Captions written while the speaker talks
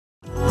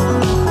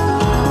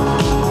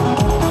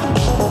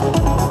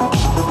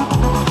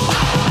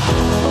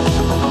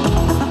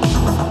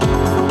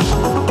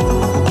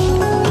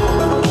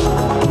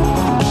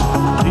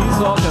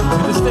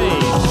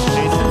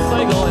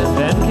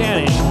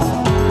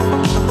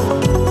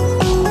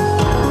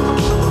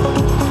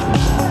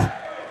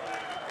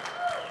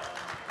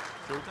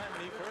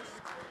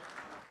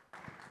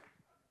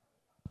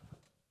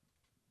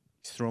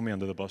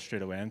under the bus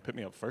straight away and put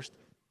me up first.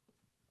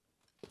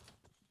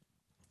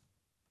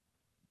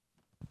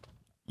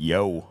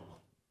 Yo.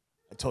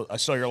 I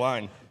saw your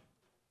line.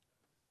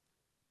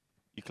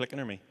 You clicking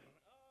or me?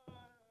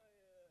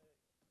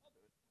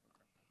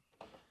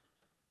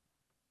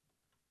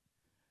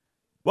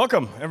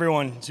 Welcome,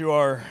 everyone, to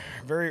our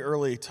very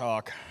early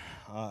talk.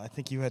 I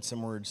think you had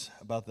some words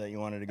about that you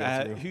wanted to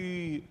go through.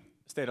 Who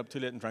stayed up too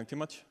late and drank too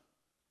much?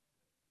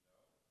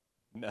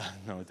 No,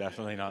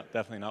 definitely not.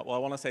 Definitely not. Well, I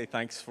want to say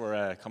thanks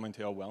for coming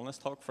to our wellness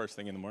talk first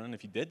thing in the morning.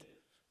 If you did,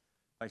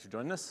 thanks for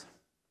joining us.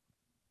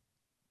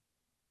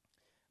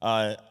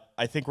 I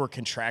think we're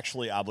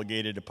contractually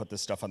obligated to put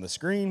this stuff on the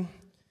screen.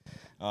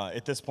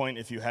 At this point,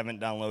 if you haven't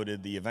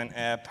downloaded the event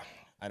app,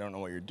 I don't know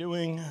what you're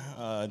doing.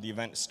 The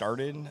event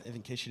started,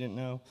 in case you didn't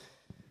know.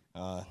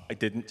 I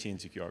didn't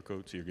change the QR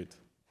code, so you're good.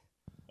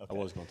 Okay. I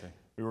was going to.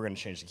 We were going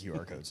to change the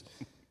QR codes.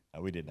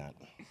 We did not.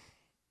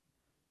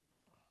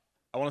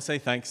 I want to say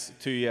thanks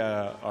to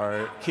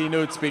our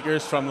keynote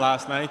speakers from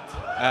last night.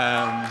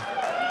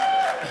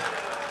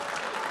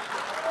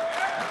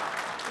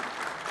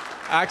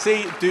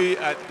 Actually,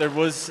 there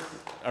was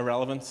a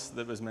relevance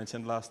that was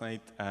mentioned last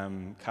night.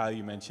 Kyle,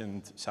 you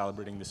mentioned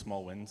celebrating the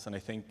small wins, and I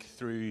think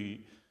through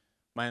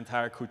my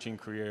entire coaching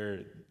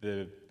career,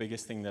 the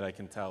biggest thing that I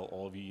can tell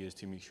all of you is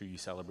to make sure you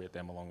celebrate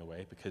them along the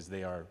way, because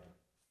they are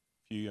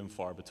few and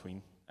far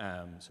between.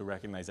 So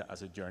recognize it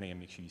as a journey and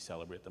make sure you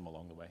celebrate them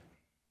along the way.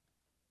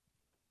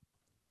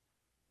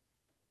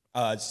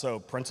 So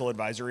parental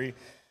advisory.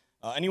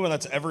 Anyone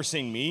that's ever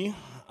seen me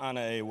on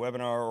a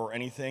webinar or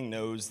anything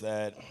knows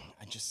that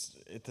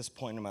at this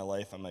point in my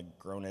life, I'm a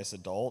grown-ass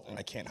adult, and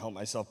I can't help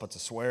myself but to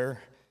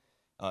swear.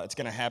 It's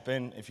going to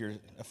happen. If you're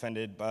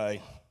offended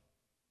by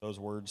those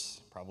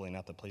words, probably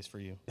not the place for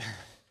you.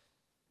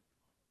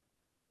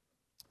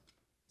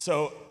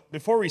 So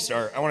before we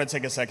start, I want to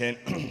take a second,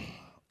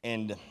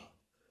 and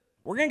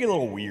we're going to get a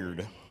little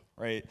weird,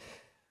 right?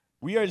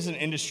 We as an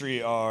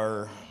industry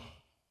are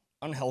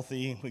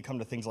unhealthy. We come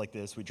to things like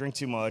this. We drink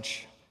too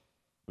much.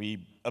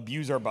 We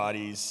abuse our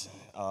bodies,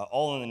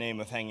 all in the name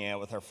of hanging out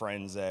with our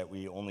friends that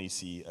we only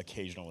see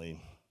occasionally.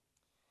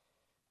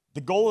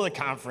 The goal of the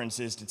conference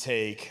is to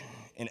take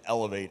and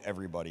elevate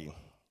everybody.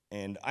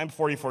 And I'm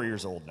 44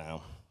 years old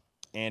now.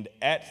 And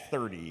at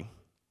 30,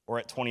 or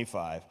at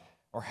 25,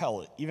 or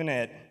hell, even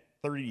at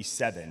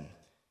 37,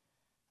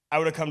 I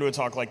would have come to a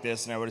talk like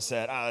this and I would have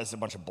said, this is a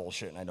bunch of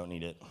bullshit and I don't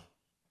need it.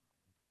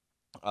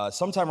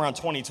 Sometime around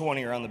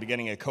 2020, around the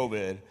beginning of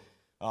COVID,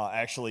 I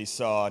actually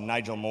saw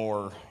Nigel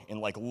Moore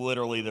in like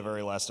literally the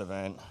very last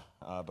event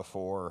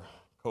before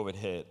COVID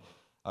hit,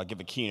 give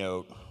a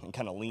keynote and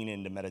kind of lean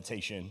into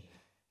meditation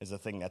as a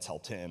thing that's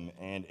helped him.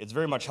 And it's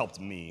very much helped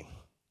me.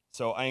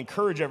 So I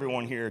encourage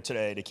everyone here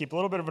today to keep a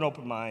little bit of an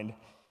open mind.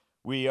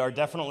 We are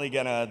definitely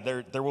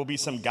gonna, there will be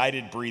some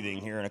guided breathing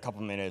here in a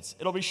couple minutes.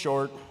 It'll be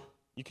short.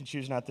 You can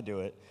choose not to do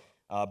it,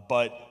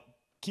 but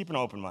keep an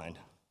open mind.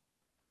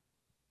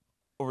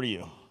 Over to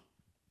you.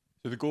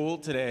 So the goal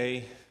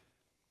today,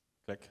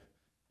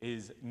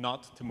 is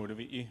not to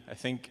motivate you. I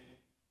think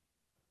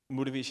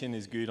motivation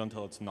is good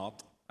until it's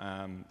not.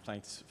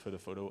 Thanks for the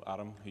photo,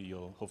 Adam, who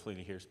you'll hopefully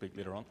hear speak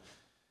later on.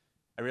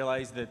 I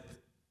realize that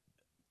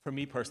for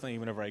me personally,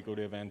 whenever I go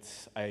to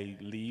events, I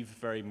leave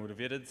very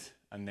motivated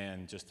and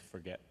then just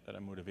forget that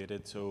I'm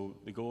motivated. So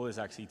the goal is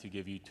actually to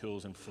give you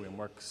tools and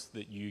frameworks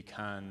that you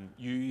can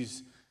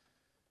use,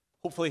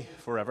 hopefully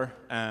forever.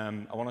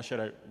 I want to shout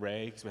out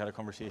Ray, because we had a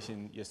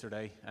conversation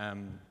yesterday.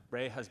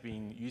 Ray has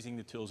been using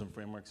the tools and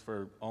frameworks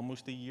for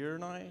almost a year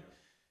now,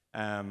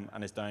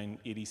 and is down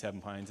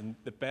 87 pounds. And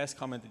the best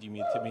comment that you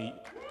made to me,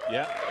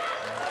 yeah.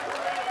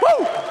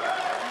 Woo!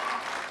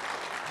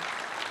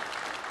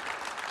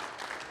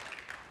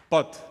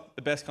 But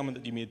the best comment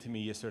that you made to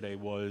me yesterday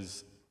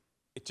was,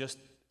 it just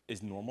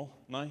is normal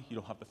now. You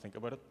don't have to think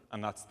about it.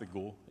 And that's the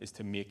goal, is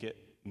to make it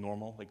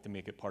normal, like to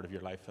make it part of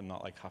your life and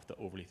not like have to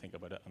overly think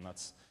about it. And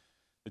that's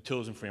the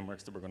tools and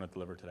frameworks that we're going to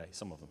deliver today,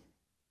 some of them.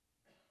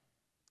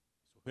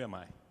 So who am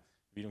I?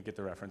 If you don't get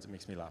the reference, it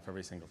makes me laugh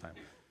every single time.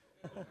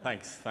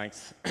 Thanks.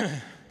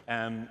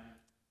 I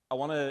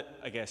want to,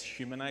 I guess,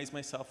 humanize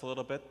myself a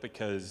little bit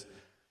because,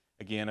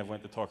 again, I've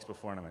went to talks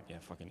before and I'm like, yeah,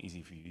 fucking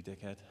easy for you,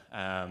 dickhead.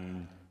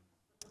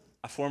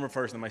 A former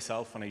version of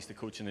myself when I used to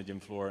coach in the gym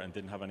floor and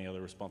didn't have any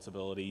other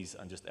responsibilities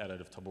and just ate out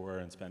of Tupperware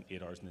and spent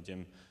 8 hours in the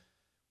gym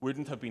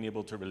wouldn't have been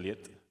able to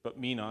relate. But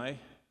me now,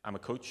 I'm a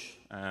coach.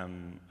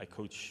 I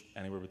coach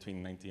anywhere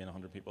between 90 and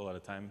 100 people at a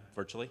time,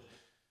 virtually.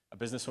 A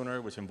business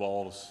owner, which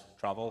involves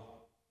travel,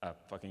 a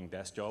fucking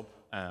desk job.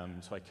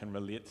 So I can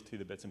relate to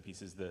the bits and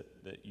pieces that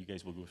you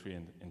guys will go through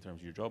in terms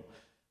of your job.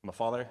 I'm a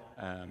father,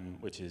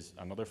 which is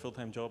another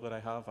full-time job that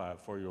I have. I have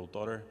a 4-year-old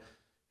daughter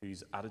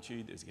whose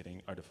attitude is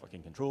getting out of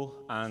fucking control,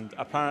 and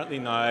apparently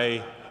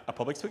now a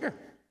public speaker.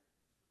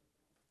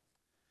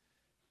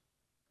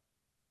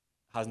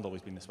 Hasn't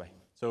always been this way.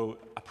 So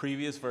a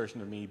previous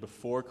version of me,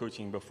 before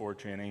coaching, before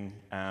training,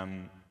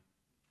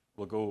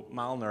 will go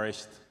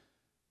malnourished,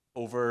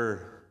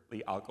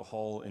 overly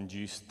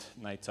alcohol-induced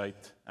nights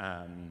out.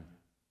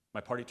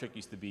 My party trick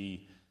used to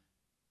be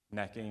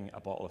necking a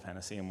bottle of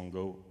Hennessy in one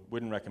go.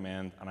 Wouldn't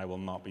recommend, and I will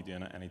not be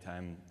doing it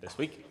anytime this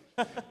week.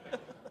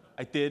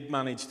 I did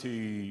manage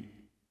to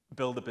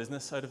build a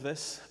business out of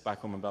this back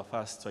home in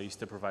Belfast. So I used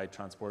to provide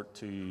transport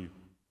to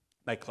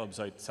nightclubs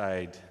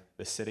outside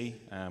the city,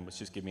 which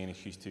just gave me an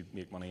excuse to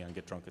make money and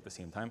get drunk at the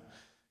same time.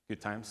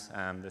 Good times.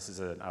 This is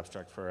an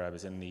abstract for, I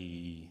was in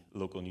the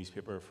local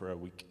newspaper for a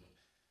week.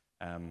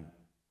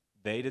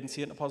 They didn't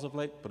see it in a positive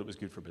light, but it was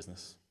good for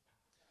business.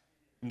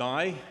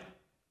 Now,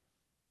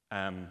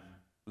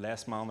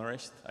 less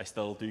malnourished. I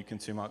still do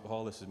consume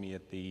alcohol. This is me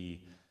at the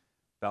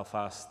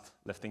Belfast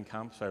lifting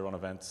camp, so I run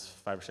events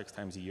 5 or 6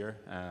 times a year,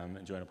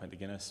 enjoying a pint of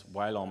Guinness,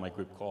 while on my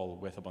group call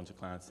with a bunch of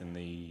clients in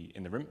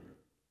the room.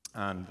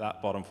 And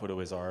that bottom photo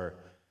is our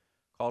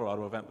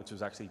Colorado event, which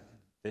was actually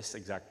this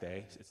exact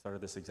day. It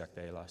started this exact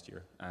day last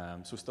year.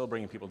 So still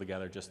bringing people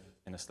together, just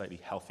in a slightly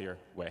healthier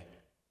way.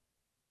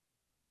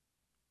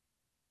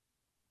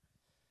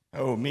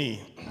 Oh,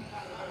 me.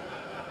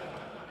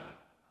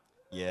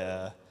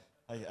 Yeah,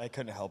 I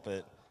couldn't help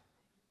it.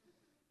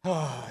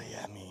 Oh,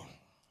 yeah, me.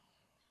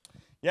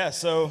 Yeah,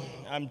 so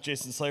I'm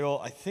Jason Slagle.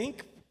 I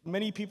think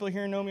many people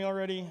here know me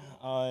already.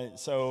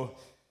 So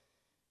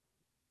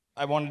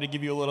I wanted to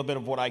give you a little bit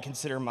of what I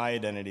consider my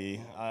identity.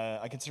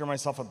 I consider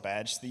myself a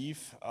badge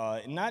thief,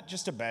 not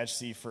just a badge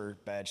thief for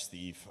badge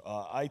thief.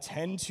 I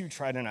tend to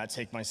try to not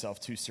take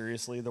myself too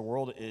seriously. The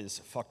world is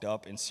fucked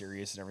up and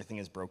serious, and everything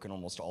is broken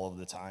almost all of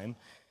the time.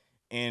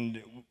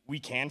 And we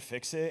can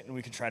fix it, and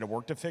we can try to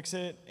work to fix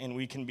it, and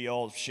we can be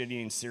all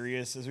shitty and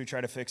serious as we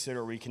try to fix it,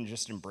 or we can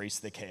just embrace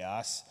the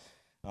chaos.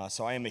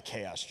 So I am a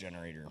chaos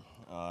generator.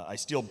 I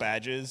steal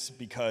badges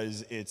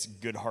because it's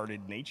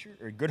good-hearted nature,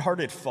 or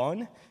good-hearted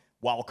fun,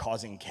 while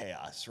causing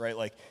chaos, right?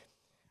 Like,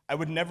 I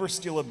would never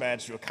steal a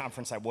badge to a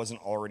conference I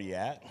wasn't already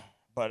at,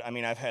 but I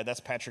mean, that's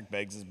Patrick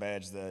Beggs'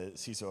 badge, the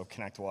CISO of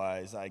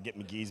ConnectWise. I get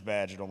McGee's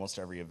badge at almost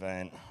every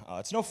event.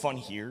 It's no fun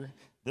here.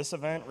 This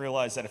event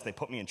realized that if they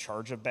put me in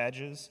charge of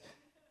badges,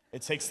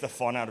 it takes the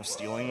fun out of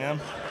stealing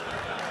them.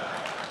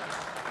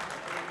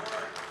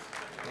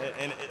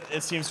 And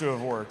it seems to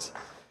have worked.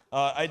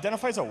 I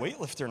identify as a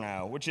weightlifter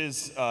now, which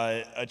is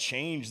a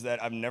change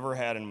that I've never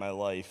had in my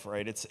life,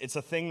 right? It's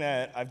a thing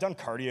that I've done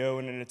cardio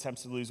in an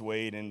attempt to lose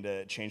weight and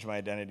to change my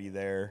identity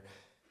there.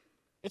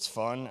 It's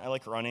fun. I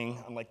like running.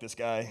 I'm like this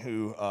guy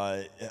who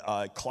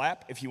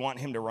clap if you want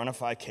him to run a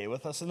 5K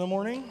with us in the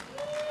morning.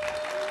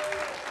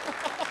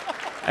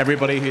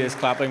 Everybody who is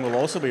clapping will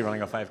also be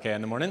running a 5K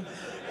in the morning.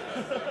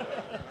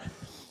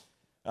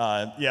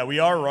 Yeah, we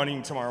are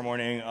running tomorrow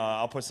morning.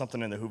 I'll put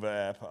something in the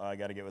Hoova app. I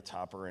got to get with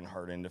Topper and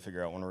Hardin to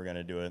figure out when we're going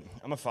to do it.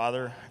 I'm a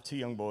father. I have 2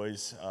 young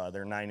boys.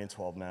 They're 9 and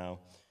 12 now.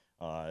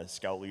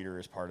 Scout leader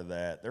is part of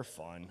that. They're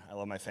fun. I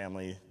love my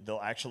family.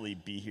 They'll actually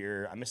be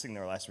here. I'm missing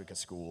their last week of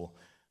school.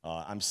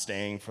 I'm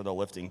staying for the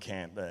lifting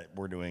camp that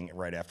we're doing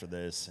right after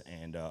this,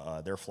 and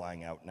they're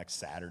flying out next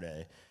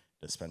Saturday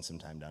to spend some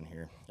time down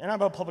here. And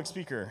I'm a public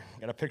speaker.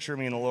 Got a picture of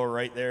me in the lower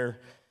right there.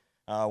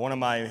 One of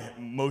my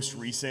most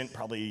recent,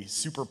 probably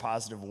super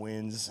positive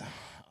wins,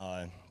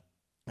 I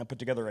put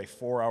together a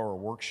 4-hour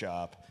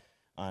workshop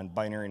on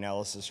binary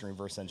analysis and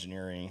reverse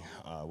engineering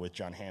with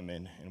John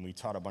Hammond, and we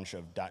taught a bunch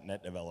of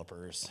 .NET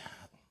developers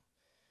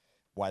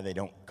why they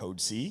don't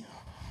code C.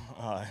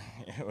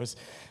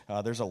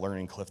 There's a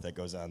learning cliff that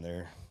goes on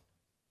there.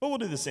 But we'll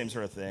do the same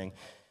sort of thing.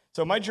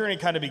 So my journey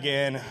kind of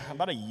began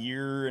about 1.5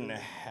 years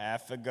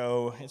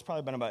ago. It's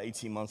probably been about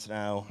 18 months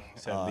now.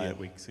 78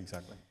 weeks,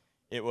 exactly.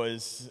 It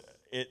was,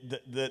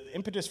 the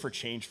impetus for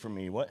change for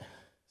me, what?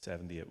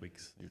 78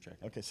 weeks, you're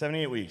checking. Okay,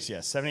 78 weeks,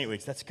 yeah, 78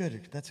 weeks. That's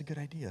good. That's a good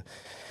idea.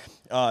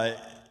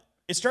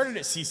 It started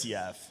at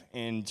CCF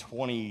in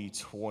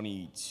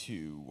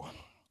 2022.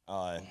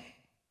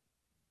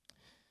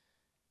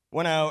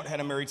 Went out, had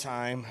a merry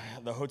time.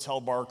 The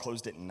hotel bar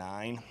closed at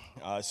 9.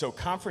 So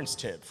conference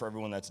tip for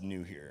everyone that's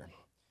new here.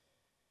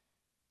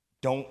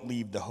 Don't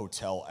leave the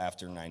hotel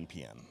after 9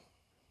 p.m.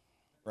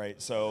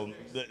 Right, so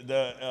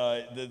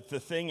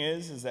the thing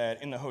is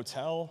that in the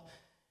hotel,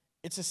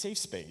 it's a safe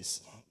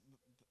space.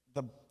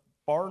 The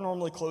bar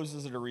normally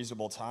closes at a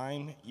reasonable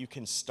time. You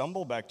can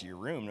stumble back to your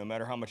room no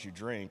matter how much you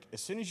drink.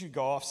 As soon as you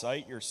go off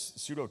site, you're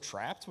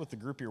pseudo-trapped with the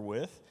group you're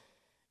with,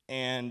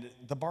 and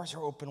the bars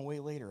are open way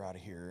later out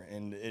of here,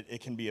 and it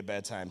can be a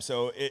bad time.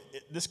 So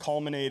this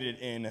culminated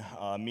in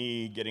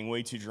me getting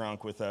way too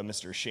drunk with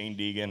Mr. Shane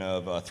Deegan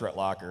of Threat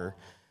Locker,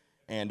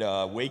 and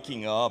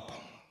waking up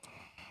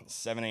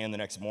 7 a.m. the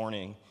next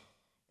morning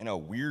in a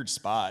weird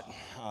spot.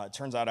 It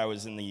turns out I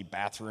was in the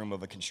bathroom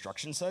of a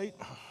construction site.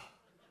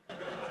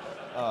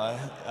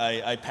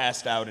 I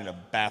passed out in a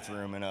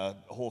bathroom in a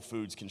Whole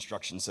Foods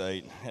construction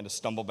site. Had to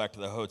stumble back to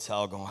the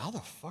hotel going, how the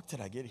fuck did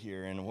I get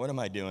here and what am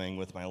I doing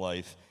with my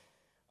life?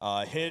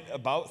 Hit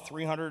about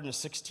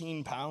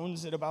 316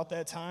 pounds at about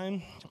that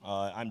time.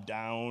 I'm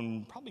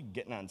down, probably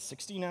getting on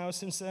 60 now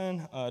since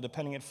then,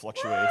 depending, it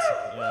fluctuates.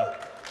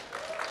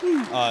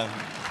 Yeah.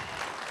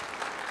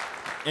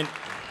 And,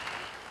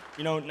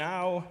 you know,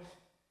 now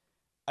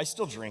I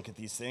still drink at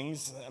these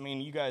things. I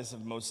mean, you guys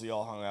have mostly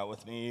all hung out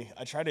with me.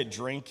 I try to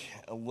drink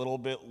a little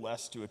bit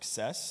less to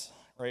excess,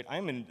 right?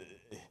 I'm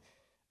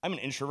an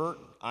introvert,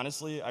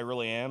 honestly, I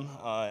really am,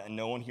 and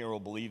no one here will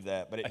believe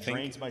that, but it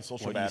drains my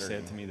social battery. What you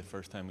said to me the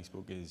first time we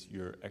spoke is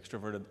you're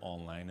extroverted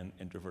online and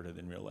introverted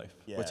in real life,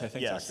 Yeah, which I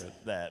think is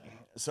accurate. That.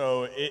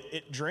 So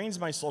it drains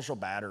my social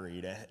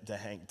battery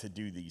to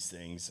do these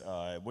things,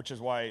 which is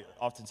why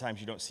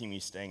oftentimes you don't see me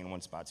staying in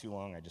one spot too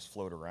long. I just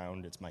float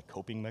around. It's my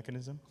coping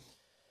mechanism.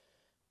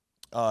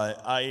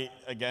 I,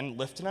 again,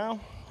 lift now,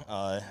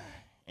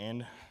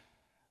 and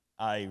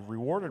I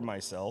rewarded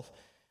myself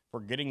for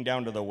getting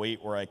down to the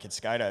weight where I could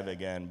skydive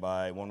again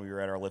by when we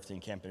were at our lifting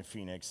camp in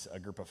Phoenix. A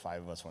group of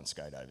 5 of us went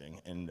skydiving,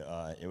 and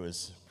it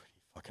was pretty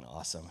fucking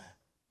awesome.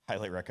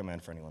 Highly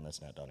recommend for anyone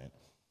that's not done it.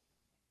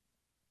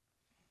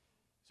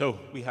 So,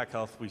 We Hack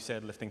Health, we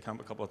said lifting camp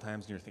a couple of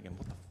times, and you're thinking,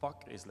 what the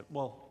fuck is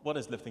what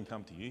is lifting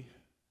camp to you,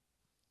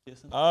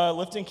 Jason?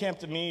 Lifting camp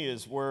to me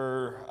is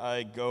where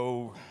I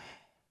go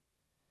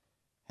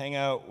hang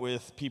out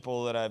with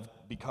people that I've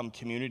become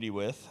community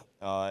with,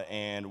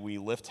 and we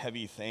lift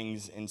heavy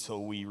things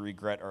until we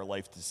regret our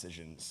life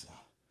decisions.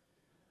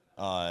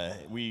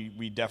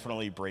 We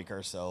definitely break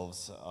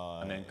ourselves.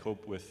 And then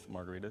cope with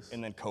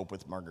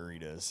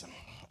margaritas.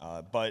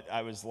 But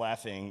I was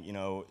laughing,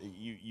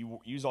 you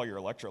use all your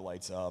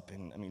electrolytes up,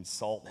 and I mean,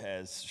 salt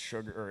has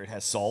sugar, or it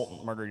has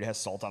salt, margarita has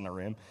salt on the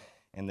rim,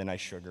 and then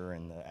sugar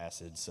and the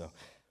acid, so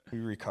we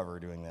recover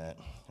doing that.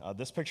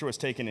 This picture was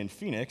taken in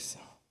Phoenix.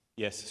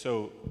 Yes,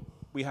 so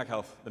We Hack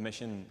Health, the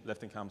mission,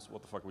 lifting camps,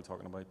 what the fuck are we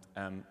talking about?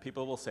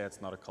 People will say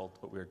it's not a cult,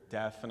 but we're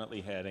definitely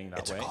heading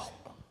that way. It's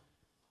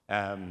a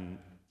cult.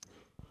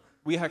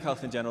 We Hack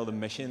Health in general, the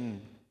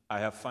mission, I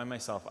have found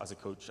myself as a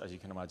coach, as you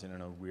can imagine,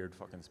 in a weird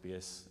fucking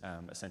space,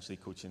 essentially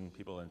coaching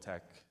people in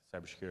tech,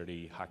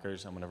 cybersecurity,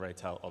 hackers, and whenever I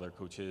tell other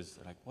coaches,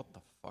 they're like, what the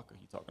fuck are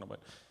you talking about?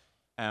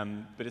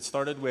 But it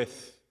started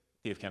with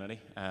Dave Kennedy.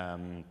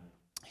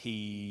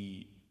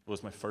 He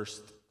was my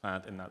first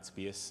client in that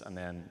space, and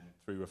then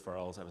through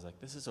referrals, I was like,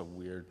 this is a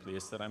weird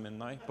place that I'm in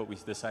now, but we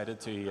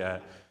decided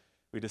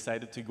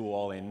to go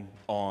all in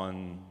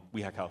on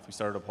We Hack Health. We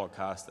started a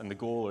podcast, and the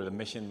goal or the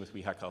mission with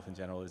We Hack Health in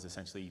general is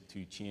essentially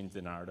to change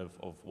the narrative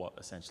of what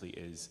essentially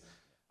is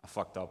a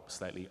fucked up,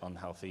 slightly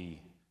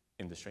unhealthy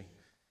industry.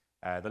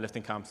 The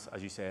lifting camps,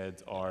 as you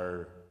said,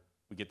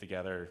 we get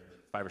together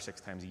 5 or 6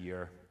 times a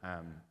year.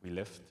 We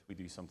lift, we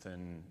do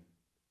something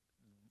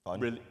Fun.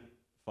 Really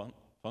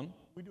fun.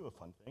 We do a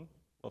fun thing.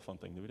 What fun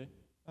thing do we do?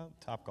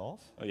 Top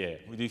golf. Oh yeah,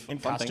 we do fun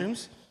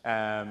costumes.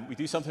 We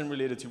do something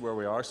related to where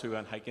we are. So we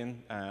went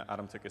hiking.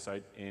 Adam took us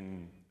out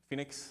in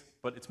Phoenix,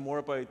 but it's more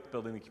about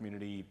building the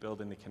community,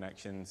 building the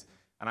connections,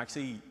 and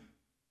actually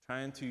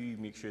trying to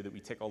make sure that we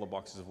tick all the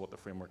boxes of what the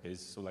framework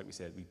is. So like we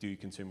said, we do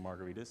consume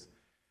margaritas,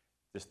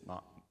 just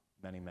not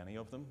many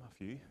of them, a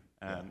few.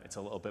 It's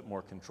a little bit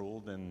more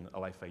controlled than a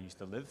life I used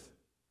to live.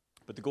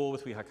 But the goal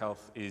with We Hack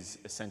Health is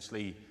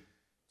essentially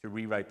to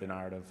rewrite the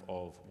narrative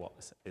of what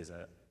is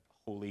a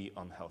wholly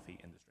unhealthy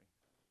industry.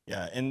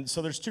 Yeah, and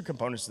so there's 2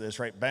 components to this,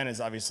 right? Ben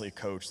is obviously a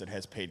coach that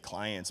has paid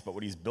clients, but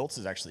what he's built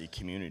is actually a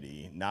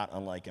community, not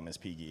unlike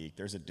MSP Geek.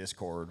 There's a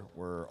Discord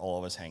where all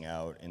of us hang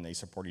out and they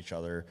support each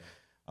other.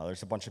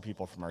 There's a bunch of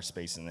people from our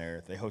space in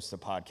there. They host a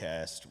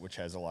podcast, which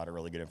has a lot of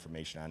really good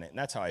information on it, and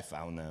that's how I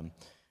found them.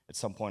 At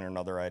some point or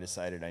another, I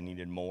decided I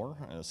needed more,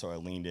 so I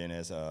leaned in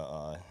as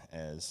an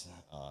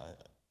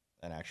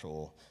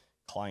actual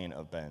client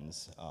of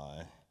Ben's.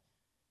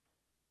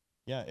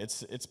 Yeah,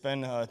 it's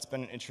been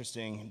an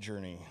interesting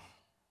journey.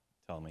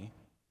 Tell me.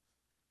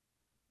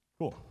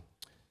 Cool.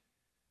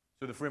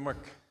 So the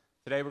framework,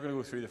 today we're going to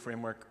go through the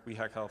framework, We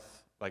Hack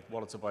Health, like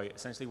what it's about,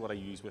 essentially what I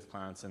use with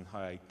clients and how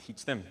I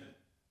teach them.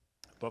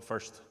 But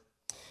first.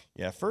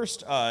 Yeah,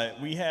 first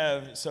we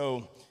have,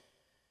 so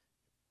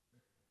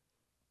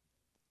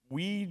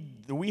the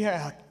We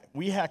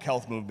Hack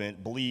Health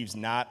movement believes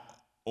not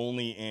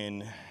only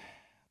in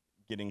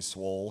getting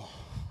swole.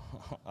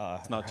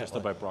 It's not just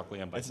about broccoli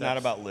and biceps. It's not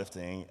about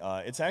lifting.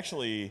 It's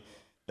actually,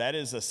 that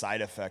is a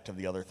side effect of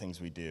the other things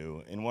we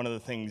do. And one of the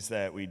things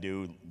that we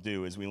do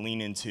is we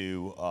lean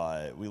into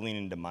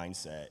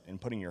mindset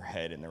and putting your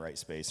head in the right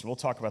space. And we'll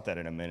talk about that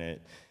in a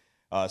minute.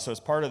 So as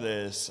part of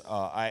this,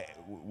 I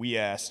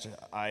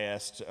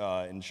asked,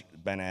 and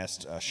Ben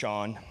asked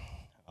Sean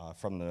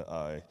from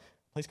the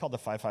place called the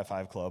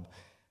 555 Club.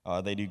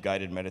 They do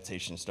guided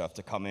meditation stuff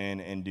to come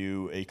in and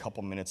do a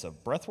couple minutes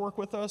of breath work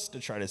with us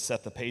to try to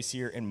set the pace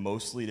here and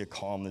mostly to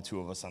calm the 2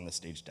 of us on the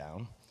stage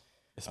down.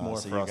 It's more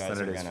for us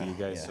than it is for you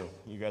guys. Yeah, so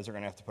you guys are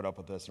going to have to put up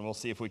with this, and we'll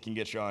see if we can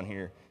get Sean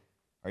here.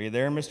 Are you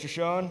there, Mr.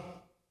 Sean?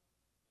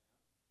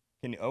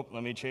 Can you,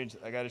 let me change.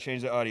 I got to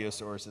change the audio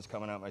source. It's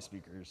coming out my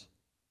speakers.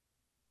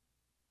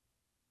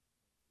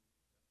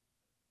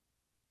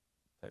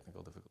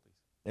 Technical difficulties.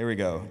 There we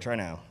go. Try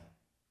now.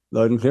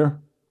 Loud and clear?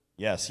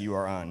 Yes, you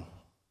are on.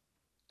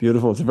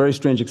 Beautiful. It's a very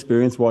strange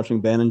experience watching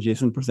Ben and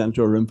Jason present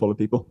to a room full of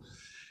people.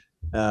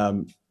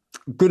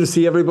 Good to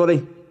see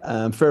everybody.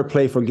 Fair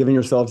play for giving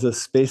yourselves this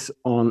space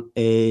on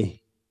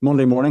a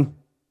Monday morning. I'm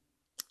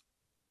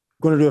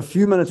going to do a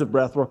few minutes of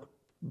breath work,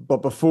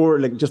 but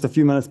just a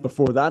few minutes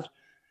before that,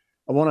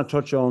 I want to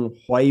touch on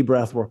why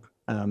breath work.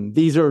 Breath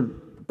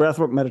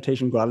breathwork,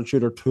 meditation,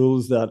 gratitude are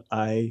tools that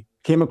I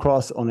came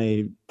across on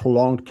a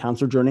prolonged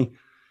cancer journey.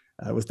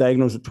 I was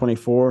diagnosed at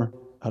 24,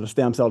 had a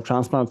stem cell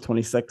transplant at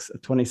 26.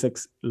 At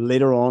 26,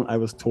 later on, I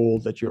was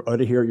told that you're out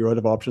of here, you're out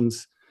of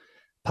options,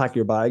 pack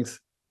your bags.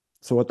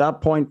 So at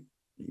that point,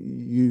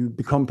 you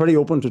become pretty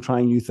open to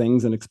trying new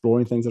things and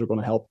exploring things that are going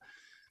to help.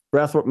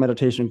 Breathwork,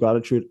 meditation,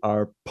 gratitude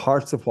are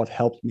parts of what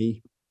helped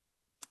me.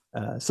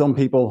 Some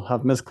people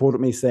have misquoted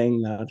me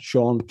saying that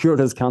Sean cured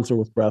his cancer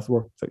with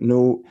breathwork. It's like,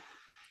 no,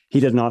 he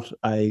did not.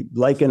 I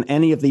liken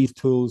any of these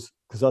tools,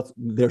 because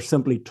they're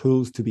simply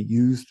tools to be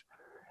used,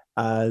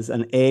 as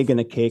an egg in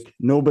a cake.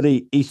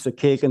 Nobody eats the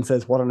cake and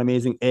says, what an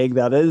amazing egg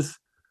that is,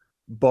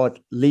 but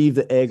leave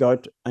the egg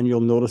out and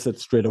you'll notice it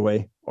straight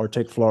away, or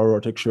take flour or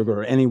take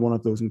sugar or any one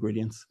of those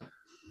ingredients.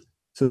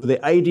 So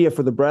the idea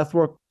for the breath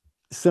work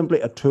is simply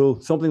a tool,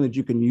 something that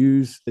you can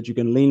use, that you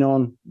can lean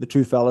on. The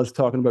two fellas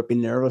talking about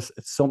being nervous,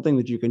 it's something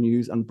that you can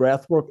use, and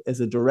breath work is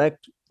a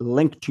direct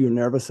link to your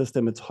nervous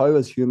system. It's how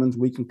as humans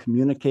we can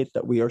communicate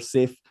that we are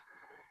safe.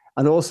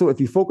 And also, if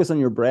you focus on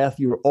your breath,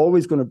 you're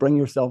always going to bring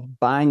yourself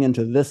bang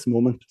into this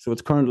moment. So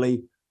it's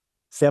currently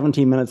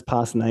 17 minutes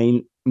past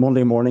 9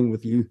 Monday morning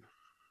with you.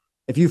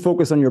 If you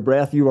focus on your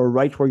breath, you are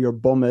right where your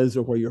bum is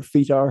or where your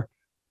feet are.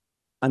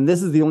 And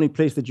this is the only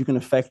place that you can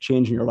affect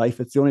change in your life.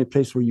 It's the only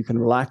place where you can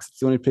relax. It's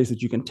the only place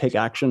that you can take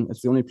action.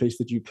 It's the only place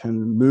that you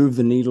can move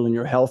the needle in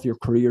your health, your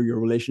career, your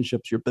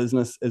relationships, your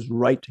business is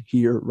right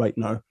here, right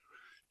now.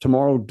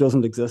 Tomorrow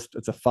doesn't exist.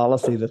 It's a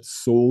fallacy that's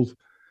sold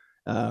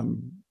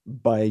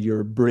by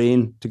your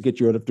brain to get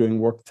you out of doing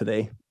work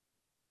today.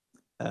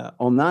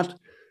 On that,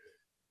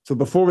 so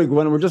before we go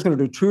in, we're just going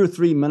to do 2 or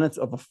 3 minutes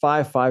of a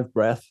 5-5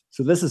 breath.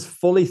 So this is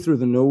fully through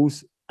the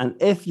nose.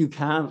 And if you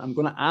can, I'm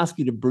going to ask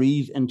you to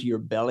breathe into your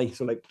belly.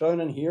 So like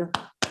down in here,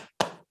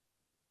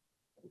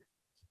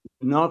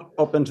 not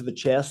up into the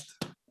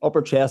chest.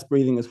 Upper chest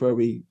breathing is where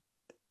we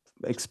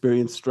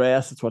experience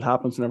stress. It's what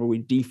happens whenever we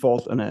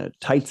default in a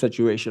tight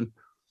situation.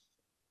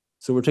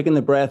 So we're taking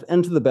the breath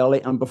into the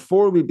belly. And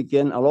before we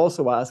begin, I'll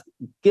also ask,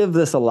 give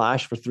this a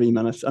lash for 3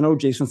 minutes. I know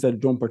Jason said,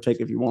 don't partake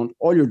if you want.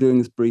 All you're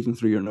doing is breathing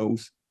through your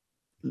nose.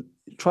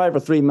 Try it for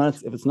 3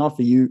 minutes. If it's not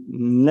for you,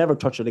 never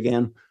touch it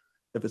again.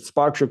 If it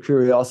sparks your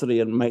curiosity,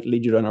 it might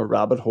lead you down a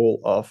rabbit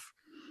hole of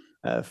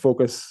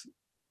focus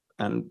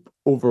and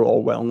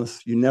overall wellness.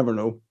 You never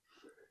know.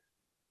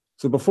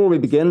 So before we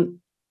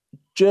begin,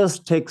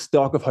 just take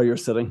stock of how you're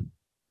sitting.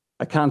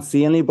 I can't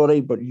see anybody,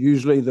 but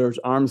usually there's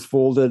arms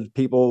folded,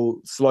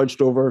 people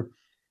slouched over.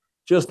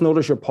 Just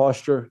notice your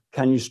posture.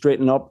 Can you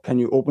straighten up? Can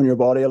you open your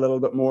body a little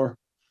bit more?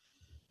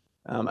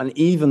 And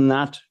even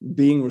that,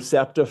 being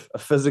receptive, a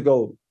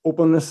physical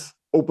openness,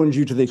 opens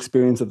you to the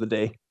experience of the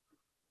day.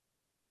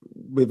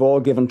 We've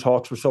all given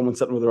talks where someone's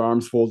sitting with their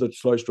arms folded,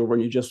 slouched over,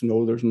 and you just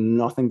know there's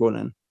nothing going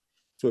in.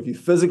 So if you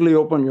physically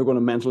open, you're going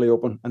to mentally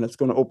open, and it's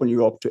going to open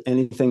you up to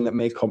anything that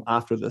may come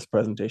after this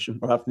presentation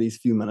or after these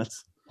few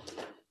minutes.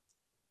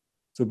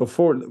 So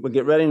before we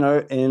get ready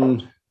now,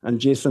 and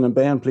Jason and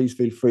Ben, please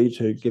feel free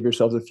to give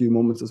yourselves a few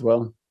moments as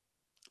well.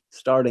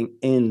 Starting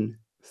in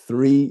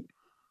 3,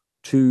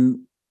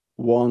 2,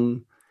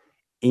 1,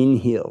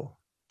 inhale,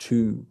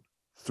 2,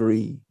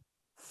 3,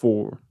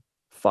 4,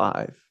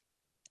 5.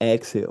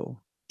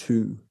 Exhale,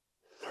 2,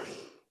 3,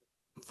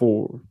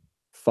 4,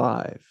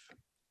 5.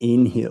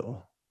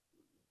 Inhale.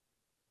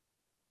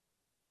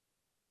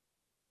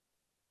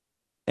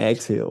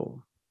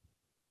 Exhale.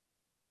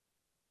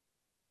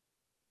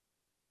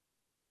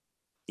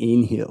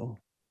 Inhale.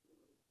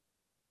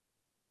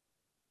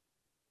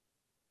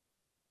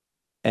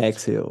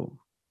 Exhale.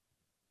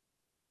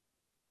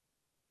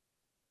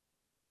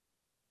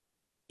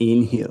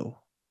 Inhale.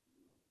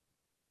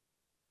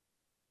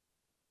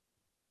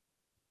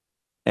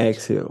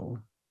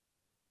 Exhale.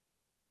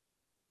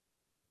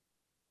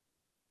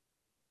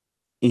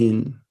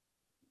 In.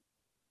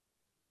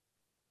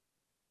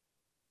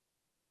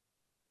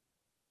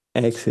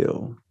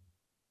 Exhale.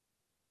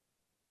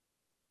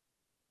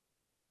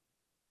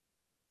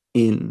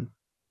 In.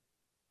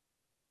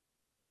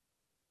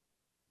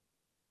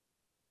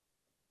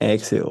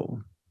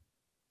 Exhale.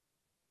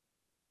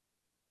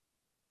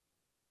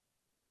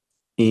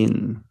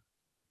 In.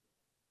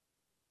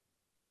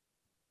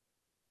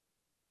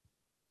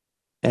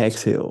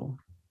 Exhale.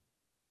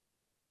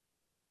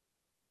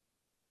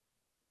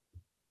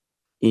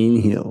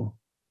 Inhale.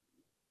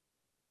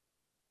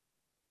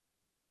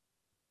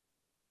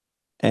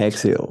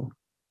 Exhale.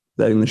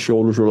 Letting the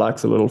shoulders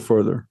relax a little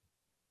further.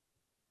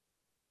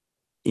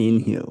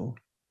 Inhale.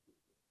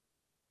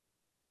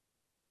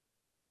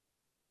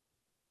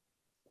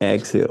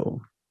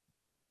 Exhale.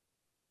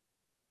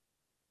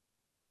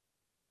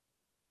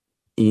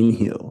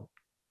 Inhale.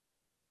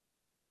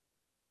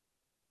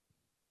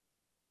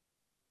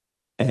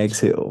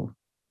 Exhale.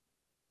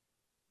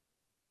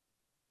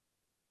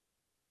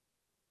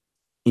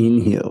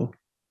 Inhale.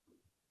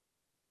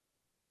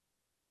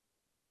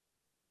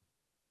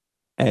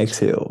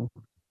 Exhale.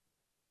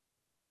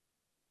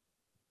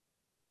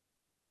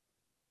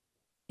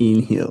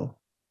 Inhale.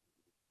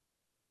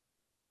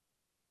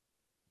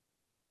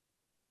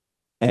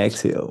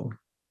 Exhale.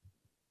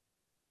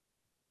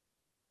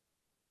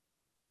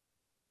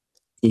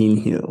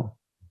 Inhale.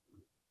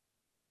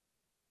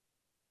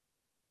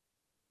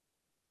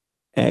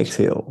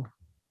 Exhale.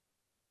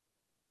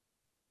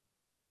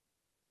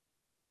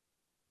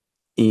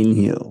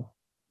 Inhale.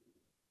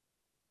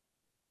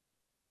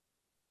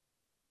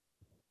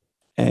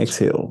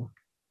 Exhale.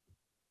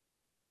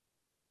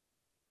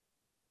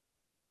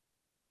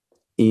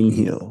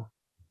 Inhale.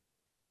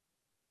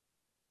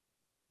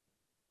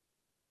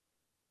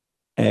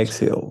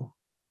 Exhale.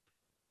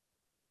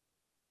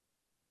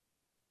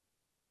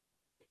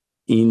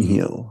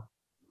 Inhale.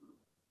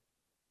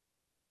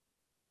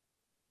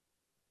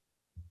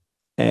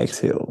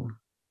 Exhale.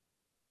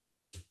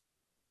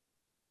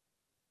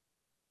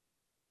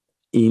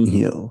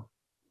 Inhale.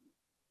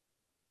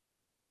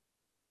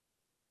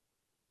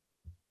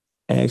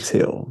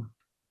 Exhale.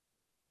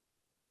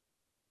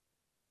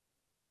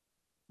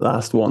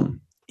 Last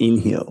one.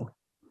 Inhale.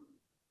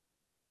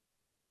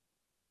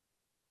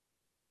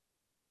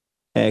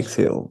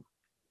 Exhale.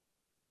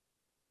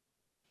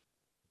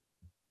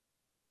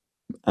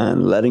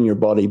 And letting your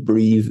body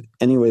breathe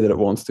any way that it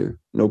wants to.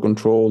 No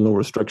control, no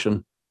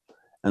restriction.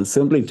 And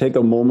simply take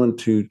a moment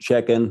to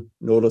check in,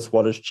 notice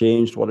what has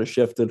changed, what has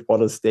shifted,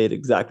 what has stayed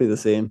exactly the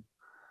same.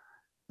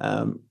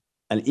 And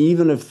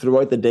even if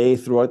throughout the day,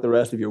 throughout the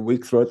rest of your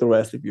week, throughout the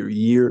rest of your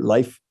year,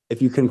 life,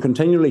 if you can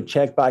continually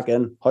check back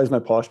in, how's my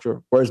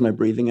posture? Where's my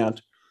breathing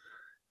at?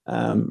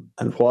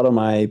 And what am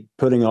I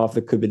putting off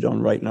that could be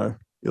done right now?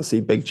 You'll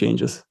see big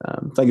changes.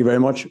 Thank you very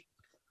much.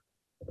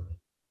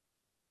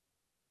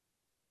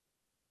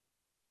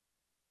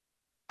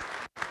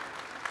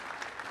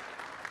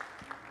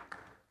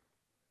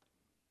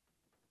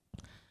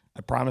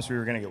 I promised we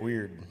were going to get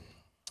weird.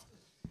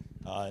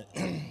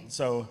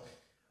 So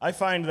I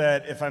find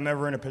that if I'm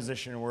ever in a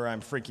position where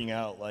I'm freaking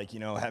out, like,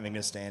 having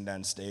to stand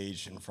on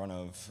stage in front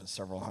of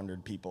several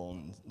hundred people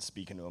and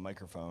speak into a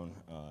microphone,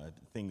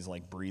 things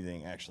like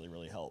breathing actually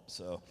really help.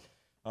 So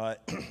I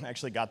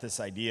actually got this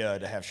idea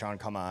to have Sean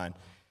come on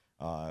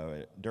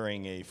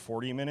during a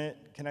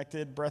 40-minute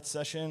connected breath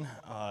session.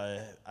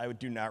 I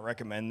do not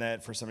recommend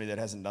that for somebody that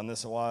hasn't done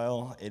this a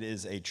while. It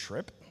is a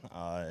trip.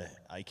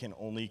 I can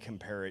only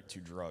compare it to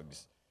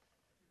drugs.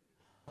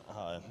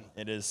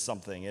 It is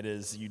something. It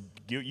is,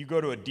 you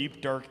go to a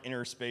deep, dark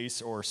inner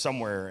space or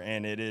somewhere,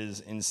 and it is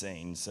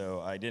insane.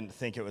 So I didn't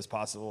think it was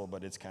possible,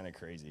 but it's kind of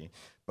crazy.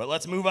 But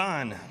let's move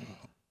on.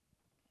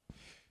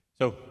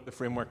 So the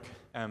framework.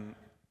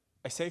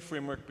 I say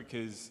framework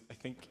because I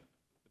think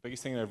the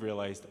biggest thing that I've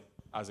realized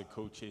as a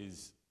coach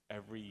is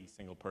every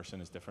single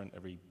person is different.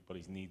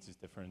 Everybody's needs is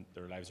different.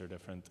 Their lives are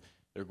different.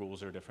 Their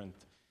goals are different.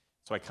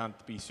 So I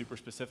can't be super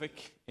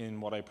specific in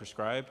what I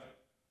prescribe.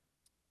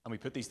 And we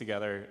put these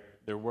together.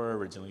 There were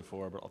originally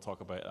 4, but I'll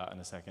talk about that in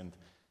a second,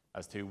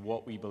 as to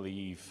what we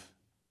believe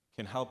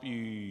can help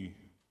you.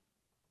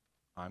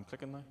 I'm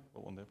clicking now.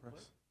 What one do I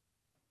press?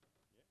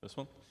 This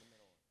one?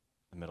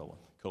 The middle one.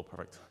 Cool,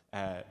 perfect.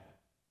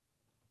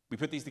 We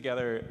put these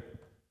together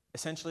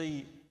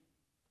essentially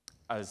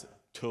as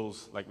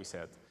tools, like we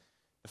said.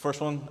 The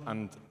first one,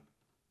 and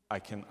I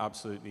can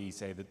absolutely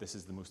say that this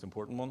is the most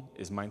important one,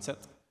 is mindset,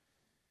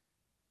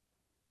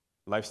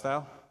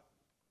 lifestyle,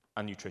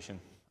 and nutrition.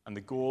 And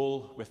the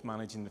goal with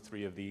managing the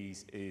 3 of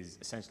these is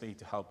essentially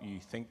to help you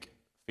think,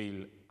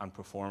 feel, and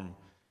perform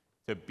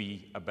to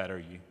be a better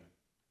you.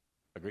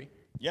 Agree?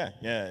 Yeah.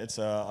 It's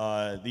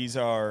these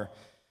are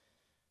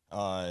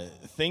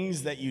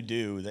things that you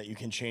do that you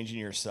can change in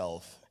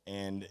yourself.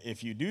 And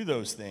if you do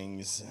those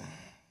things,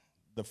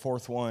 the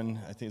 4th one,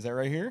 I think, is that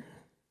right here?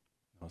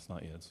 No, it's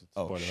not yet. It's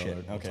oh, shit.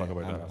 Okay. We'll talk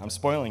about that. I'm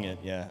spoiling it.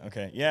 Yeah.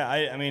 Okay. Yeah.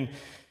 I mean,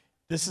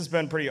 this has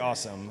been pretty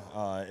awesome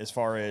as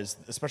far as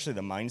especially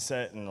the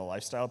mindset and the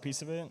lifestyle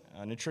piece of it.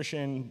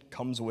 Nutrition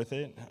comes with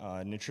it.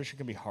 Nutrition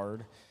can be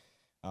hard.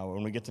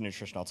 When we get to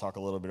nutrition, I'll talk a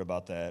little bit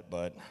about that.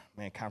 But,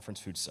 man, conference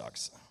food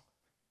sucks.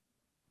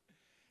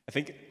 I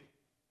think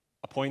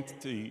a point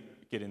to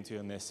get into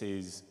on this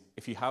is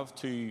if you have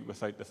 2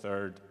 without the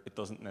 3rd, it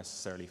doesn't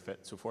necessarily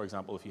fit. So, for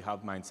example, if you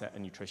have mindset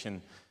and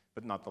nutrition,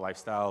 but not the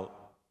lifestyle,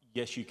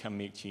 yes, you can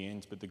make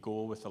change, but the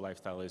goal with the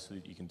lifestyle is so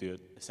that you can do it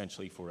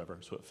essentially forever,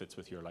 so it fits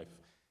with your life.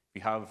 If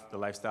you have the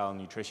lifestyle and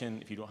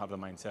nutrition, if you don't have the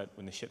mindset,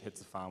 when the shit hits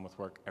the fan with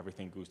work,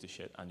 everything goes to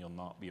shit, and you'll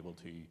not be able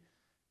to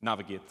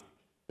navigate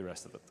the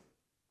rest of it.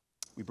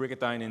 We break it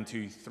down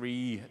into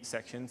 3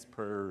 sections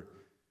per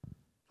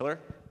pillar.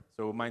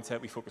 So mindset,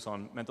 we focus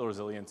on mental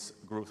resilience,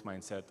 growth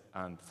mindset,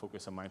 and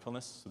focus on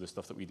mindfulness. So the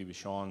stuff that we do with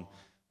Sean.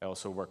 I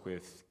also work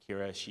with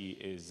Kira. She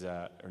is,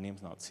 her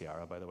name's not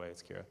Ciara, by the way,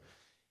 it's Kira.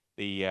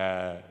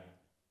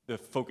 The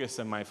focus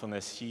on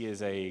mindfulness, she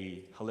is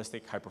a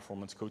holistic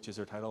high-performance coach, is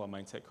her title, a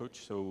mindset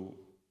coach. So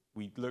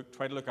we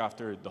try to look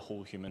after the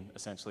whole human,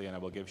 essentially, and I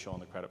will give Sean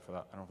the credit for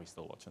that. I don't know if he's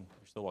still watching. If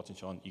you're still watching,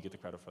 Sean, you get the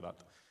credit for that.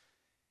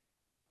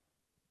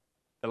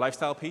 The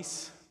lifestyle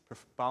piece,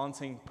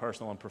 balancing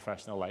personal and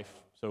professional life.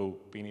 So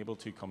being able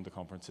to come to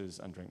conferences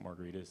and drink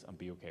margaritas and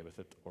be okay with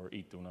it, or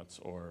eat donuts,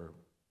 or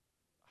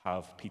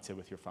have pizza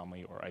with your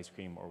family, or ice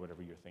cream, or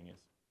whatever your thing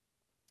is.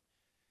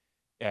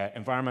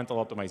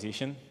 Environmental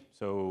optimization.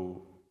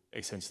 So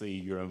essentially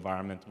your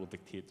environment will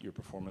dictate your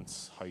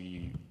performance, how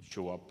you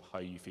show up, how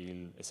you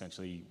feel.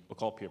 Essentially, we'll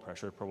call it peer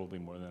pressure probably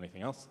more than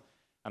anything else,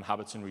 and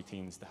habits and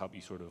routines to help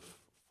you sort of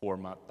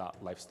format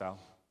that lifestyle.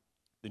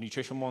 The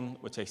nutrition one,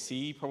 which I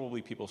see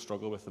probably people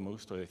struggle with the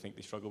most, or they think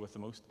they struggle with the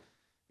most,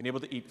 being able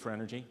to eat for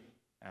energy,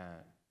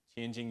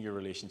 changing your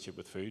relationship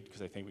with food,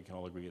 because I think we can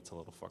all agree it's a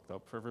little fucked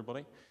up for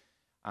everybody,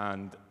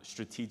 and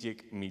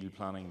strategic meal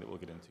planning that we'll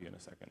get into in a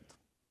second.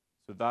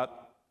 So that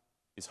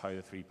is how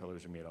the 3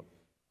 pillars are made up.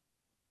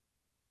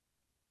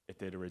 It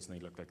did originally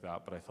look like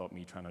that, but I thought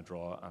me trying to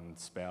draw and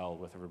spell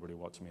with everybody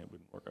watching me, it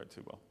wouldn't work out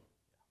too well.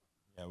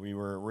 Yeah, we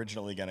were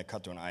originally going to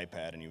cut to an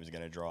iPad, and he was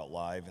going to draw it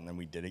live, and then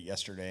we did it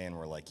yesterday, and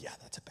we're like, yeah,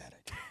 that's a bad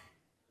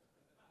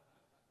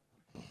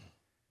idea.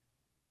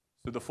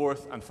 So the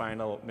 4th and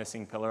final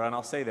missing pillar, and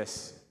I'll say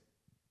this,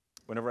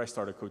 whenever I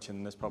started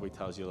coaching, this probably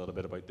tells you a little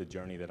bit about the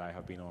journey that I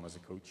have been on as a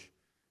coach.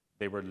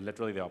 They were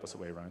literally the opposite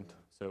way around.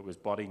 So it was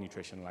body,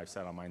 nutrition,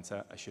 lifestyle, and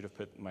mindset. I should have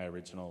put my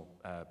original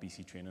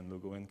BC Training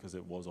logo in because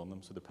it was on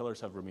them. So the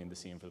pillars have remained the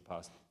same for the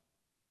past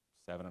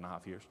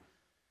 7.5 years.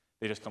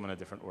 They just come in a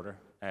different order.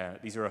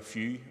 These are a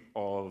few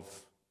of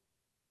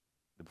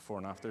the before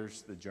and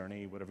afters, the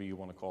journey, whatever you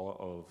want to call it,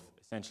 of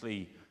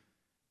essentially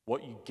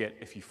what you get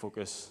if you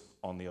focus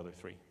on the other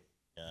 3.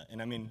 Yeah,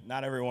 and I mean,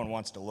 not everyone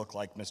wants to look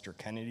like Mr.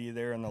 Kennedy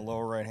there in the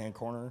lower right-hand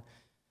corner.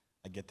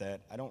 I get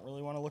that. I don't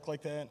really want to look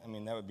like that. I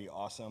mean, that would be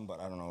awesome, but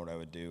I don't know what I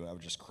would do. I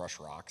would just crush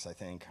rocks, I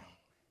think.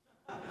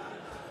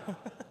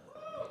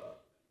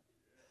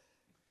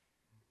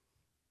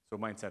 So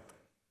mindset.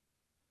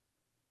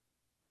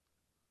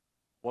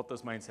 What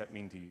does mindset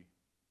mean to you?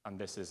 And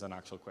this is an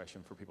actual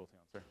question for people to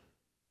answer.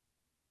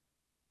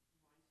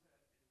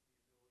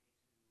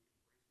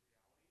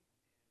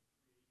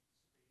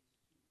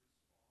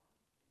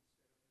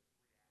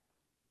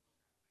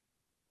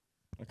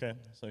 Okay,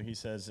 so he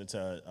says it's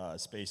a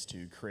space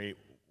to create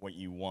what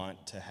you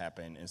want to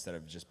happen instead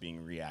of just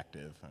being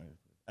reactive.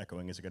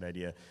 Echoing is a good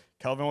idea.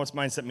 Kelvin, what's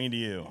mindset mean to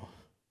you?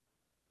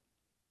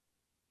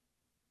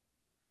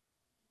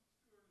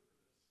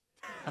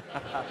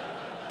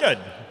 Good.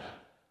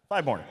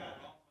 5 more.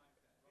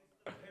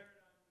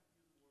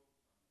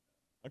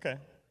 Okay.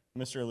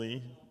 Mr.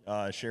 Lee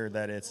shared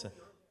that it's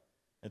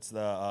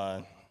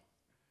the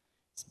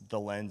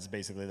lens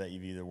basically that you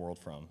view the world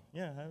from.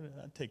 Yeah,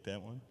 I'd take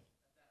that one.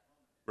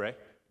 Ray?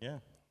 Yeah.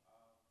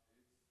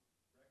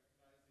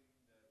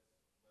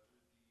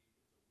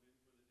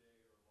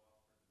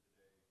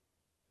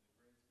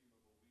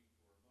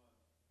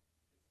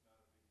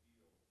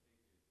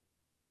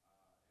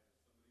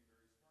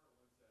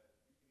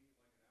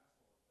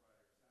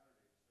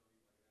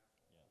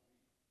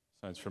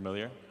 Sounds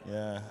familiar.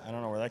 Yeah, I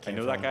don't know where that came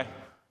from. I know that guy.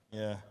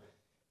 Yeah.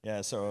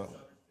 Yeah, so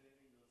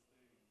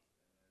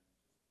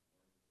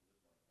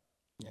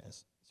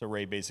yes. So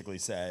Ray basically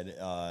said,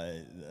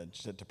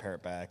 just to pare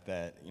it back,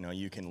 that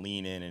you can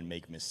lean in and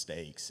make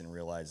mistakes and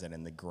realize that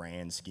in the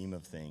grand scheme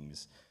of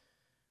things,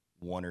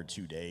 1 or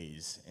 2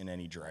 days in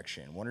any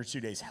direction, 1 or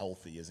 2 days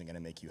healthy isn't going to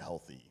make you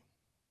healthy.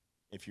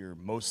 If you're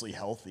mostly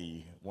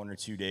healthy, 1 or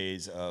 2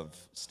 days of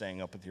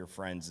staying up with your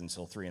friends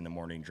until 3 in the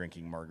morning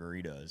drinking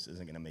margaritas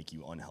isn't going to make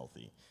you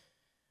unhealthy.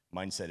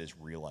 Mindset is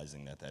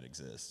realizing that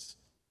exists.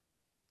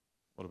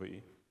 What about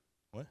you?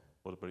 What?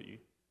 What about you?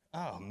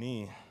 Oh,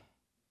 me.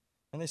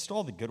 And they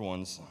stole the good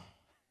ones.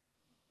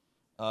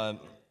 I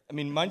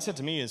mean, mindset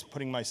to me is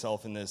putting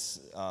myself in this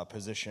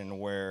position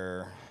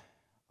where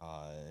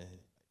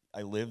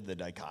I live the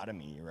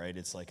dichotomy, right?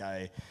 It's like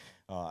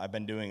I've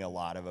been doing a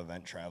lot of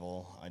event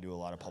travel. I do a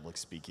lot of public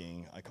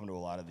speaking. I come to a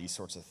lot of these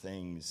sorts of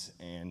things,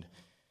 and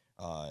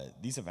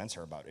these events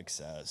are about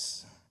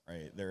excess,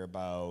 right? They're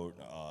about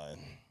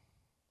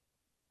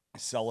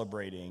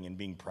celebrating and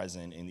being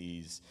present in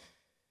these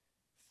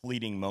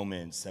fleeting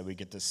moments that we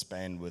get to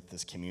spend with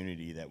this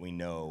community that we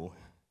know,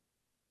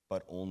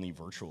 but only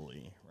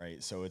virtually,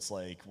 right? So it's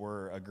like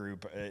we're a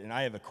group, and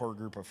I have a core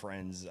group of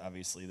friends,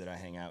 obviously, that I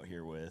hang out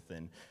here with,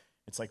 and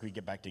it's like we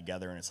get back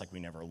together, and it's like we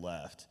never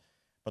left.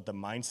 But the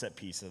mindset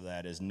piece of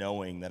that is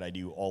knowing that I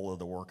do all of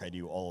the work I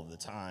do all of the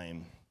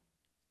time,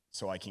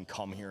 so I can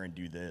come here and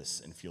do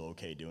this and feel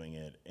okay doing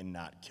it and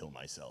not kill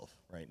myself,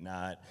 right?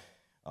 Not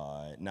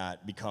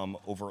become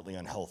overtly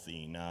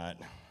unhealthy,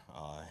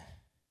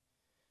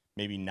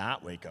 maybe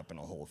not wake up in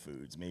a Whole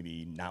Foods,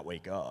 maybe not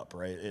wake up,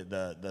 right?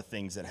 The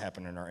things that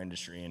happen in our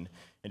industry, and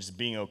just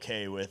being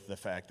okay with the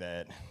fact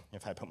that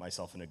if I put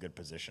myself in a good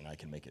position, I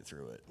can make it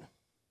through it.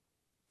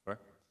 Sure.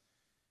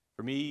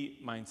 For me,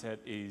 mindset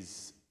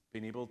is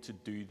being able to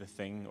do the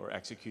thing or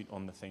execute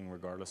on the thing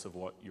regardless of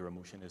what your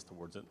emotion is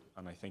towards it.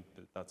 And I think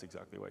that's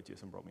exactly why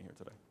Jason brought me here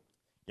today.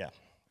 Yeah.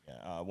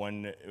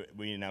 When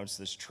we announced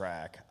this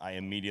track, I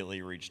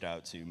immediately reached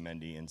out to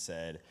Mendy and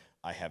said,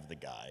 I have the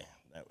guy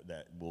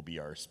that will be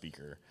our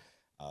speaker.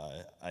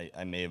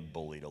 I may have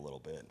bullied a little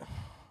bit,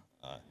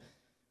 but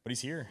he's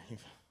here.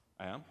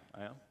 I am.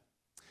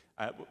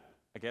 I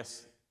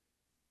guess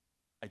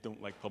I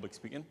don't like public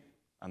speaking,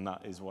 and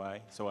that is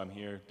why. So I'm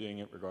here doing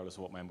it regardless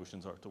of what my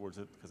emotions are towards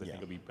it, because I think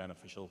it'll be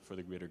beneficial for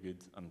the greater good,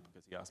 and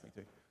because he asked me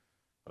to.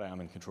 but I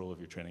am in control of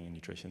your training and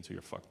nutrition, so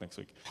you're fucked next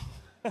week.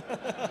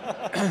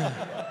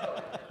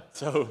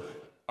 So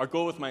our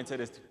goal with Mindset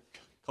is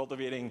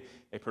cultivating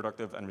a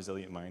productive and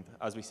resilient mind.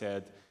 As we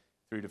said,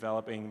 through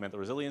developing mental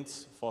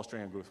resilience,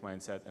 fostering a growth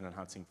mindset, and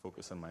enhancing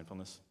focus and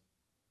mindfulness.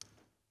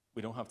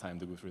 We don't have time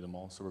to go through them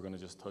all, so we're going to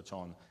just touch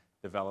on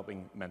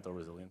developing mental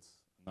resilience.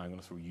 Now I'm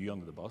going to throw you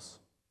under the bus.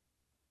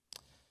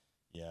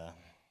 Yeah.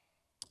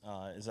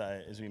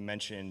 As we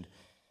mentioned,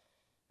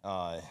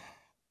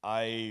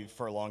 I,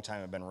 for a long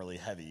time, have been really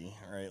heavy,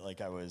 right?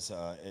 Like I was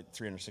at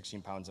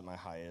 316 pounds at my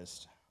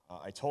highest.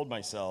 I told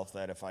myself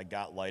that if I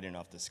got light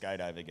enough to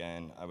skydive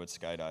again, I would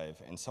skydive.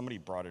 And somebody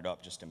brought it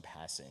up just in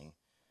passing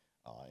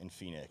in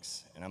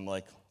Phoenix. And I'm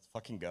like, let's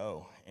fucking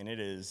go. And it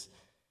is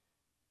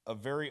a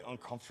very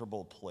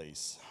uncomfortable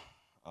place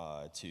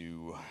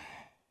to,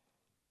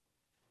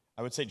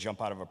 I would say,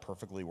 jump out of a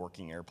perfectly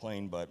working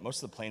airplane. But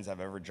most of the planes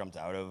I've ever jumped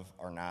out of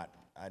are not,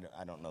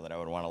 I don't know that I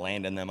would want to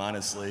land in them,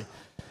 honestly.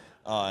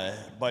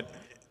 But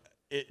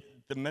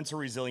the mental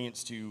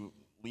resilience to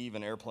leave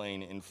an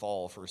airplane and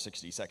fall for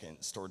 60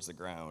 seconds towards the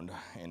ground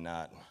and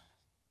not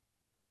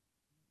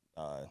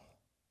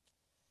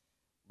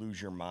lose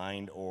your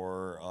mind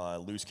or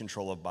lose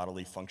control of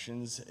bodily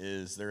functions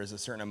there is a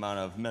certain amount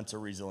of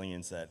mental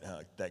resilience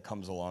that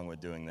comes along with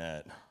doing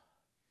that.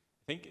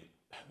 I think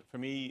for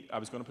me, I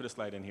was going to put a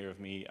slide in here of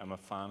me. I'm a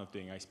fan of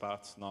doing ice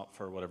baths, not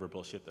for whatever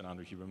bullshit that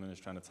Andrew Huberman is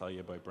trying to tell you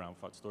about brown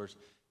fat stores.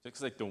 Just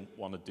because I don't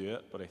want to do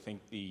it, but I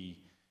think the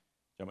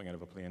jumping out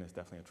of a plane is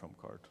definitely a trump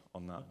card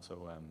on that.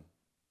 So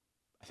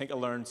I think I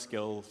learned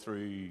skill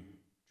through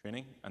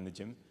training and the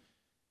gym,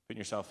 putting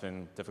yourself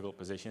in difficult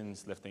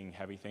positions, lifting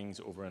heavy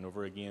things over and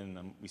over again.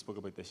 And we spoke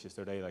about this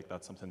yesterday, like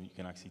that's something that you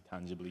can actually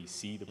tangibly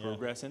see the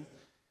progress in.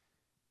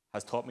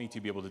 Has taught me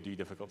to be able to do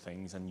difficult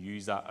things and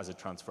use that as a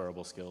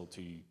transferable skill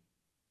to do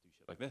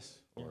shit like this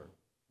or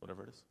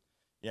whatever it is.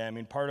 Yeah, I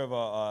mean, part of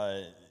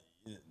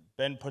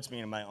Ben puts me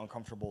in my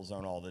uncomfortable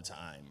zone all the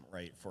time,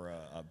 right, for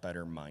a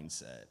better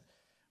mindset.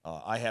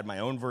 I had my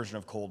own version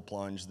of cold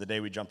plunge. The day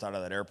we jumped out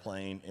of that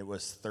airplane, it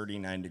was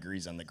 39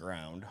 degrees on the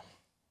ground.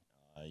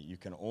 You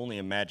can only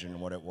imagine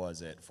what it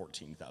was at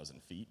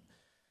 14,000 feet.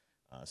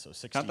 So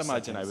 60 Can't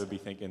imagine seconds. I would be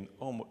thinking,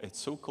 oh, it's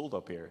so cold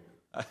up here.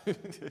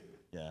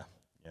 Yeah.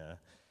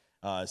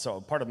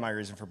 So part of my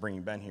reason for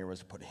bringing Ben here was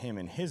to put him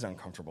in his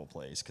uncomfortable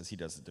place because he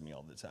does it to me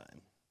all the time.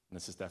 And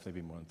this has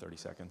definitely been more than 30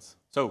 seconds.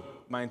 So,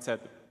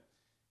 mindset,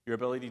 your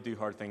ability to do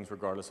hard things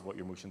regardless of what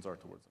your emotions are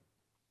towards them.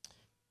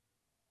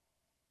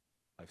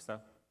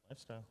 Lifestyle?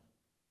 Lifestyle.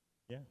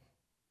 Yeah.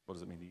 What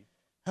does it mean to you?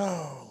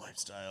 Oh,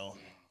 lifestyle.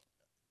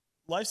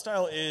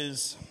 Lifestyle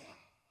is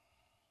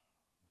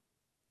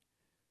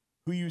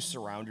who you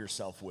surround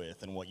yourself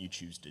with and what you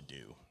choose to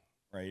do,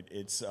 right?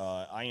 It's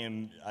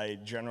I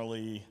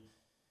generally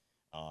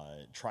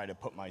try to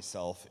put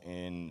myself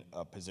in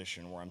a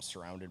position where I'm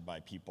surrounded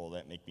by people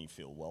that make me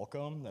feel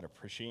welcome, that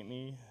appreciate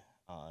me,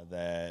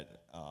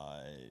 that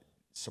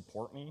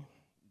support me,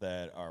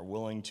 that are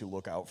willing to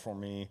look out for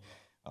me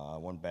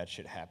when bad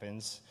shit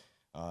happens.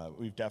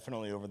 We've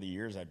definitely, over the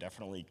years, I've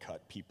definitely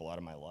cut people out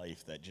of my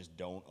life that just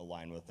don't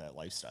align with that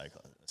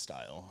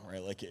lifestyle,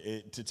 right? Like,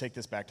 to take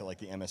this back to, like,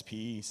 the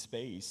MSP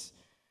space,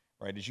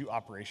 right? As you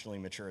operationally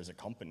mature as a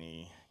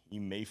company,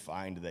 you may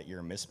find that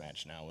you're a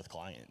mismatch now with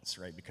clients,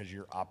 right? Because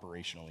you're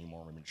operationally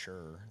more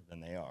mature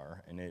than they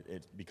are, and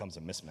it becomes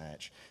a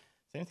mismatch.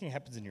 Same thing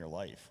happens in your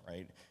life,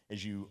 right?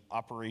 As you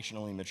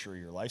operationally mature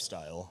your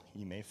lifestyle,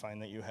 you may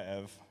find that you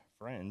have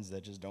friends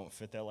that just don't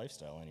fit that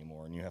lifestyle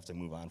anymore, and you have to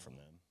move on from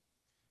them.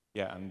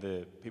 Yeah, and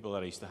the people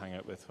that I used to hang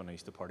out with when I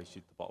used to party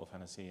shoot the bottle of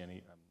Hennessy,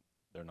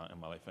 they're not in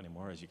my life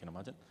anymore, as you can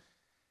imagine.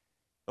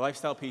 The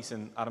lifestyle piece,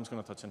 and Adam's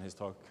going to touch on his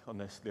talk on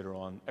this later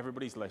on,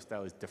 everybody's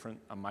lifestyle is different,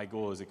 and my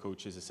goal as a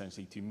coach is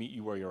essentially to meet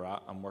you where you're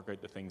at and work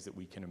out the things that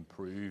we can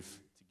improve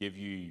to give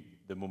you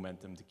the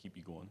momentum to keep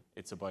you going.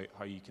 It's about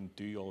how you can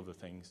do all of the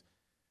things,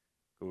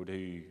 go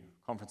to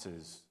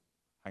conferences,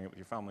 hang out with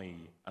your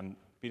family, and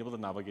be able to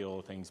navigate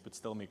all the things, but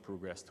still make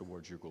progress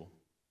towards your goal.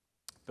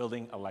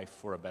 Building a life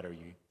for a better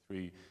you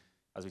through,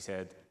 as we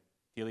said,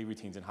 daily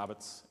routines and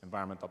habits,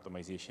 environment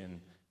optimization,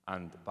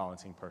 and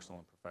balancing personal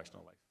and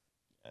professional life.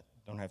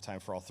 Don't have time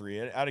for all three.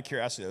 Out of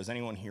curiosity, though, has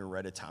anyone here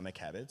read Atomic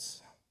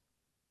Habits?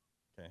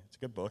 Okay, it's a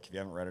good book. If you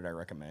haven't read it, I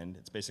recommend.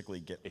 It's basically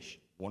get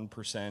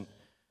 1%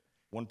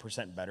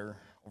 better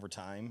over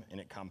time, and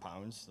it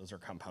compounds. Those are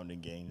compounding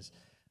gains.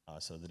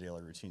 So the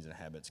daily routines and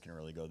habits can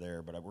really go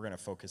there. But we're going to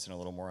focus in a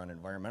little more on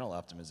environmental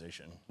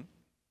optimization.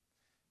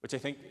 Which I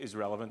think is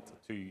relevant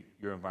to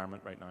your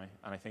environment right now.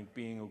 And I think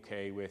being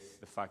okay with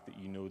the fact that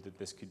you know that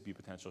this could be a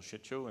potential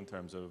shit show in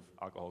terms of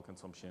alcohol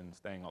consumption,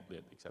 staying up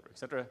late, et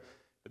cetera,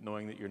 but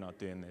knowing that you're not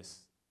doing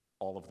this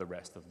all of the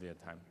rest of the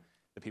time.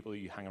 The people that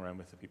you hang around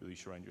with, the people you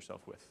surround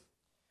yourself with.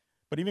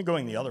 But even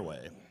going the other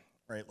way,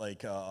 right?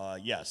 Like,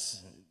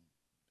 yes,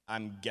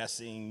 I'm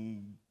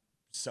guessing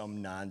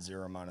some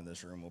non-zero amount in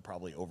this room will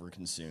probably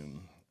overconsume.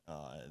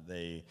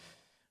 They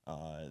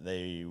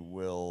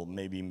will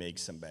maybe make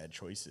some bad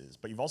choices,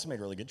 but you've also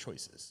made really good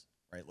choices,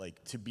 right?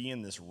 Like, to be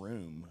in this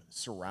room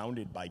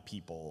surrounded by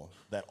people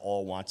that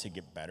all want to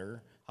get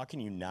better, how can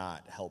you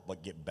not help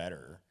but get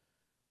better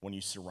when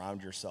you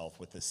surround yourself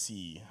with a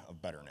sea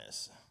of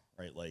betterness,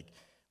 right? Like,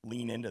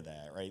 lean into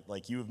that, right?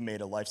 Like, you have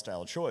made a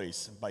lifestyle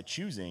choice by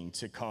choosing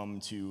to come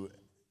to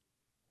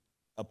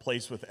a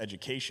place with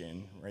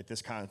education, right?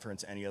 This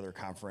conference, any other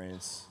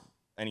conference,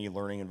 any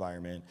learning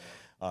environment,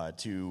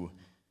 to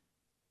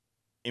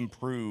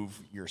improve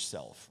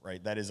yourself,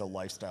 right? That is a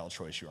lifestyle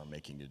choice you are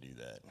making to do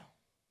that.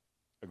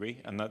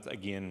 Agree, and that's,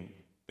 again,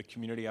 the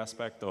community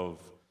aspect of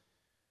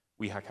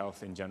We Hack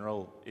Health in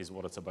general is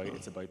what it's about.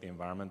 It's about the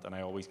environment, and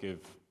I always give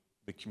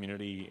the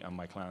community and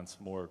my clients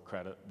more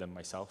credit than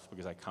myself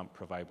because I can't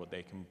provide what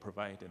they can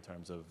provide in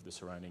terms of the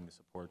surrounding, the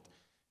support.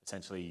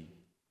 Essentially,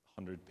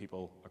 100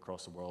 people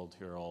across the world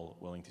who are all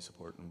willing to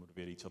support and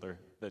motivate each other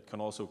that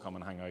can also come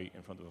and hang out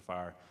in front of a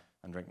fire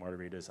and drink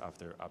margaritas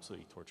after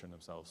absolutely torturing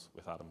themselves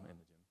with Adam in the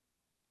gym.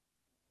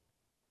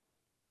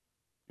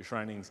 Your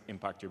surroundings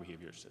impact your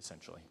behaviors,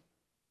 essentially.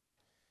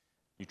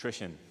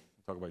 Nutrition,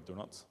 talk about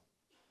donuts.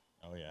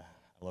 Oh yeah,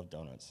 I love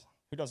donuts.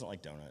 Who doesn't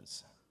like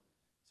donuts?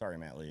 Sorry,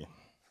 Matt Lee.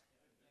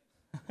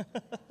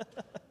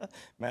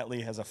 Matt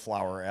Lee has a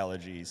flour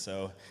allergy,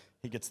 so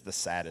he gets the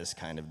saddest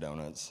kind of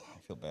donuts. I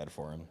feel bad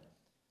for him.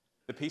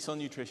 The piece on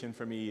nutrition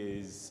for me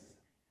is,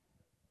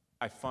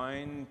 I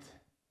find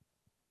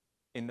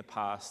in the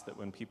past that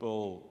when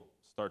people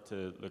start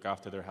to look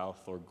after their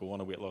health or go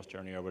on a weight loss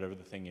journey or whatever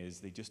the thing is,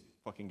 they just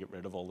fucking get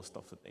rid of all the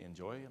stuff that they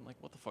enjoy. I'm like,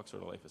 what the fuck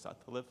sort of life is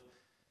that to live?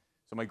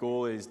 So my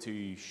goal is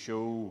to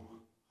show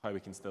how we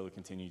can still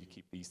continue to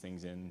keep these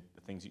things in,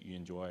 the things that you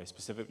enjoy. I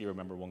specifically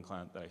remember one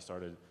client that I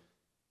started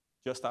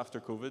just after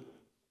COVID.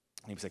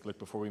 And he was like, look,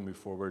 before we move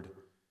forward,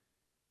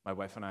 my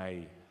wife and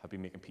I have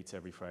been making pizza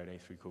every Friday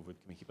through COVID.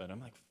 Can we keep that in?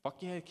 I'm like, fuck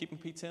yeah, keeping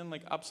pizza in.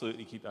 Like,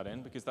 absolutely keep that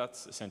in, because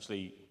that's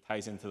essentially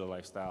ties into the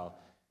lifestyle,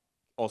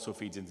 also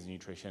feeds into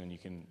nutrition, and you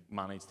can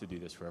manage to do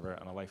this forever.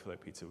 And a life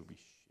without pizza would be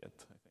shit,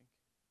 I think.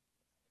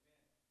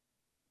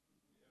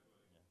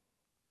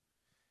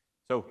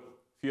 So,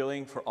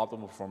 fueling for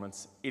optimal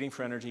performance, eating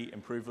for energy,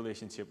 improved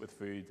relationship with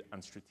food,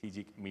 and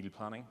strategic meal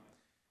planning.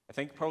 I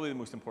think probably the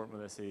most important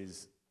of this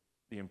is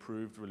the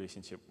improved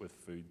relationship with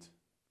food,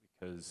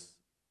 because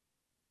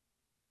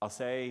I'll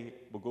say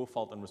we'll go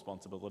fault and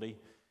responsibility.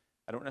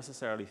 I don't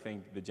necessarily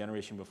think the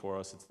generation before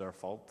us, it's their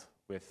fault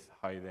with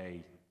how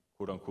they,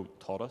 quote unquote,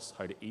 taught us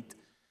how to eat,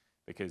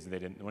 because they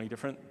didn't know any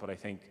different. But I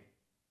think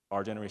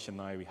our generation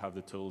now, we have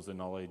the tools, the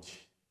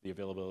knowledge, the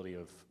availability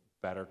of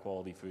better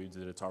quality foods,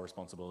 that it's our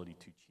responsibility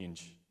to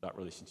change that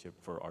relationship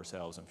for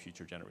ourselves and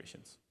future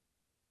generations.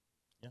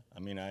 Yeah, I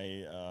mean,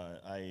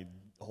 I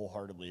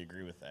wholeheartedly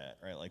agree with that,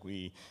 right? Like,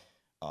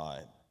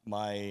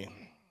 my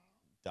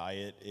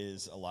diet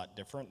is a lot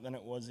different than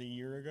it was a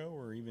year ago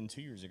or even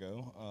 2 years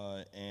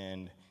ago,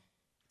 and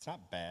it's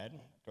not bad.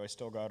 Do I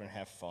still go out and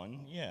have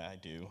fun? Yeah, I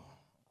do.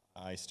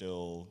 I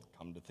still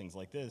come to things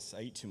like this.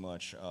 I eat too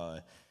much.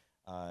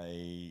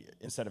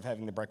 Instead of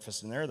having the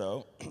breakfast in there,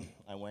 though,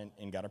 I went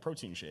and got a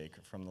protein shake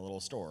from the little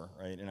store,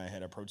 right? And I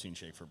had a protein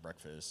shake for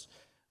breakfast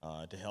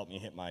to help me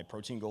hit my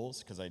protein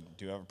goals, because I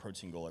do have a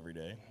protein goal every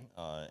day,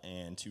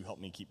 and to help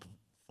me keep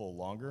full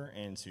longer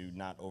and to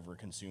not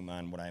over-consume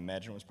on what I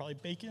imagine was probably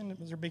bacon.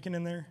 Was there bacon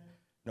in there?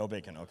 No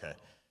bacon, okay.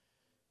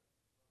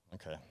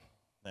 Okay,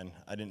 then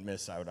I didn't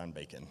miss out on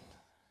bacon.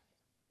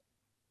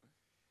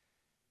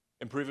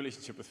 Improve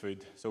relationship with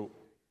food. So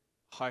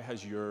how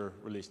has your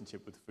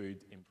relationship with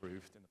food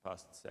improved in the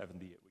past 7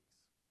 to 8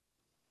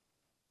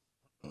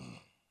 weeks?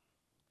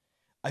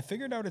 I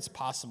figured out it's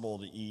possible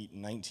to eat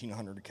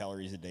 1,900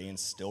 calories a day and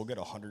still get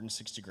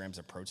 160 grams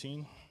of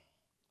protein.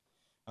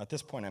 At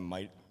this point, I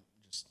might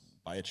just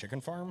buy a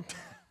chicken farm.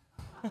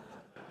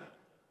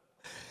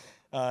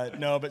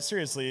 No, but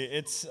seriously,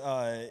 it's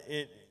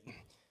a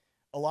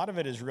lot of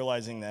it is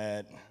realizing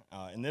that,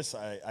 and this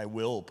I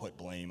will put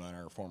blame on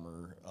our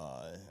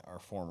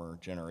former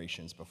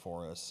generations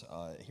before us.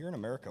 Here in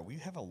America, we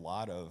have a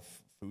lot of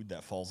food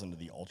that falls into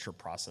the ultra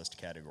processed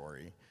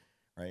category,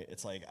 right?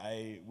 It's like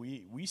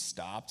we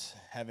stopped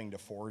having to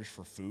forage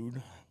for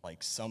food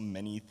like some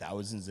many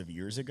thousands of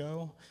years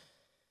ago.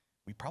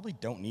 We probably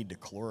don't need to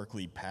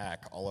calorically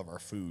pack all of our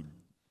food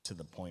to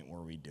the point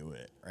where we do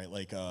it, right?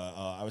 Like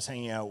I was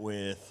hanging out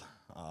with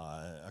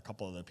a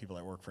couple of the people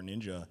that work for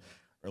Ninja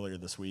earlier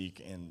this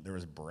week, and there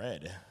was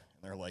bread. And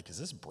they're like, is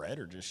this bread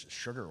or just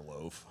sugar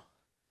loaf?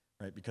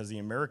 Right? Because the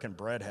American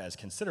bread has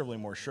considerably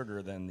more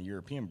sugar than the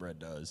European bread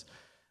does.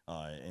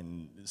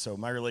 And so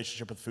my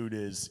relationship with food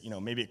is,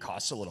 maybe it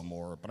costs a little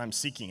more, but I'm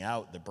seeking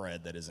out the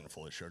bread that isn't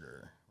full of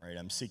sugar, right?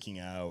 I'm seeking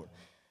out,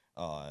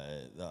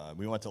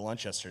 we went to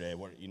lunch yesterday,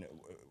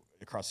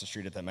 across the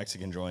street at that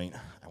Mexican joint.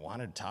 I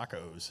wanted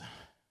tacos.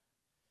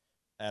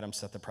 Adam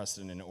set the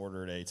precedent and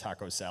ordered a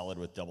taco salad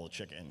with double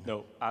chicken.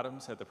 No, Adam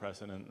set the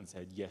precedent and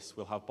said, yes,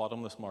 we'll have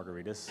bottomless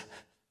margaritas,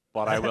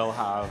 but I will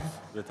have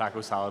the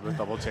taco salad with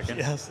double chicken.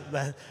 Yes,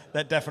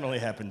 that definitely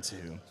happened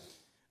too.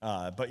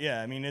 But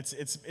yeah, I mean,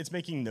 it's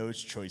making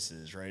those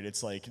choices, right?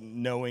 It's like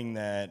knowing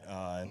that,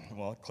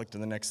 click to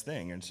the next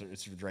thing, and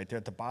it's right there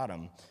at the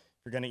bottom.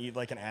 you're going to eat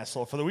like an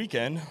asshole for the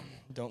weekend,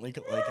 don't eat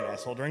like an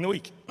asshole during the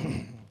week.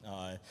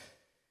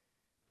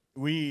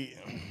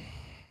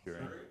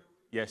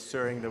 Yes,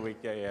 during the week,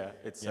 yeah.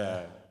 It's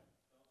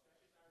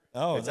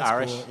oh, it's that's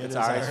Irish. cool. It's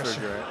Irish for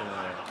during.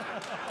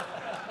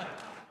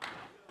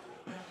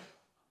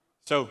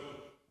 So,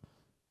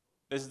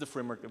 this is the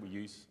framework that we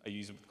use. I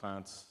use it with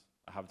clients.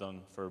 I have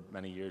done for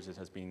many years. It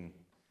has been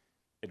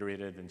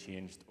iterated and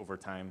changed over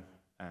time.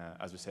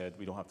 As we said,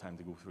 we don't have time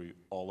to go through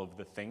all of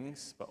the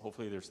things, but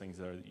hopefully there's things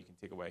there that you can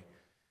take away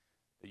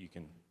that you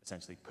can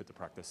essentially put to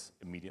practice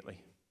immediately.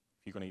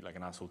 If you're going to eat like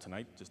an asshole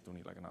tonight, just don't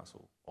eat like an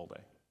asshole all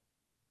day.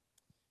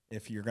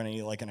 If you're going to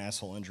eat like an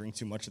asshole and drink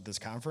too much at this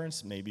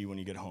conference, maybe when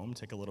you get home,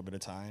 take a little bit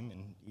of time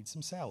and eat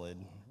some salad,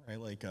 right?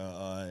 Like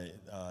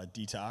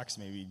detox,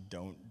 maybe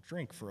don't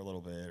drink for a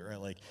little bit,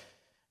 right? Like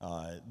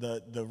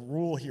the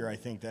rule here, I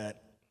think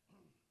that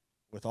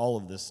with all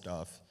of this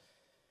stuff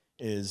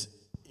is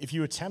if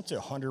you attempt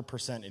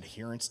 100%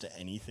 adherence to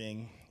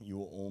anything, you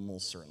will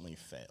almost certainly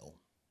fail,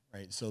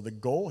 right? So the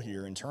goal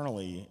here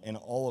internally and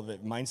all of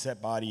it, mindset,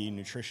 body,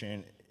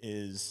 nutrition,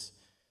 is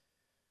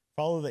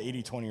follow the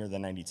 80-20 or the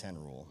 90-10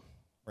 rule,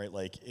 right?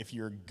 Like if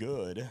you're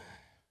good,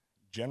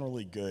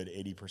 generally good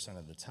 80%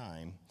 of the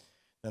time,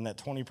 then that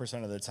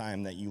 20% of the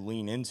time that you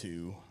lean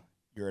into,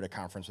 you're at a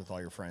conference with all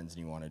your friends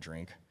and you want to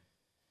drink,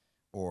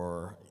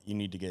 or you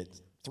need to get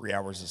 3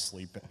 hours of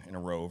sleep in a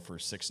row for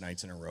 6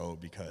 nights in a row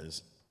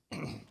because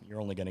you're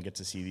only going to get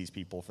to see these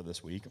people for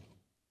this week.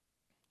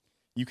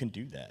 You can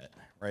do that,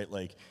 right?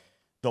 Like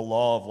the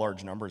law of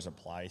large numbers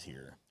applies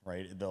here,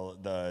 right?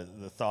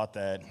 The thought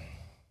that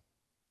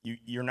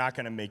you're not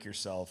going to make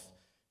yourself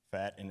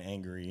fat and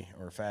angry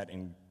or fat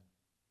and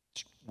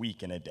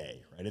weak in a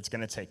day, right? It's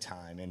going to take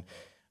time. And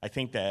I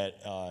think that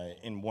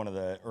in one of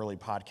the early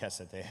podcasts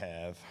that they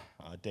have,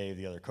 Dave,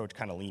 the other coach,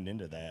 kind of leaned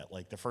into that.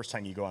 Like the first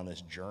time you go on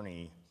this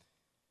journey,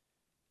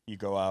 you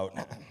go out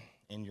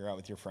and you're out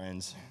with your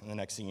friends, and the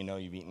next thing you know,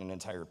 you've eaten an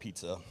entire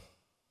pizza. And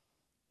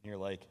you're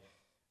like,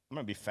 I'm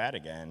going to be fat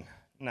again.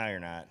 No, you're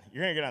not.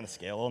 You're going to get on the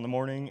scale in the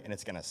morning, and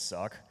it's going to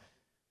suck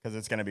because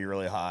it's going to be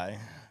really high.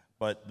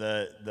 But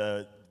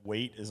the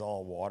weight is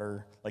all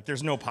water. Like,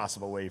 there's no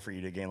possible way for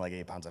you to gain like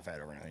 8 pounds of fat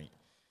overnight,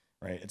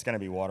 right? It's going to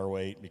be water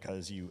weight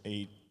because you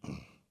ate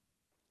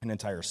an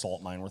entire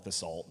salt mine worth of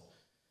salt,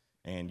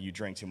 and you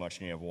drank too much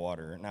and you have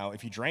water. Now,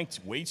 if you drank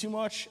way too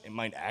much, it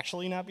might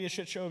actually not be a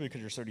shit show because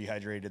you're so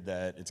dehydrated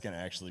that it's going to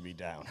actually be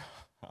down.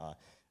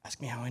 Ask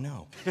me how I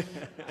know.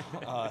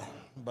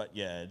 But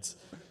yeah,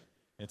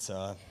 it's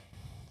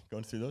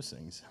going through those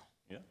things.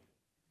 Yeah.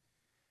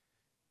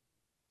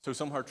 So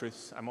some hard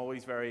truths. I'm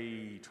always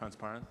very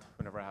transparent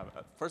whenever I have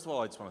it. First of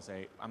all, I just want to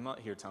say, I'm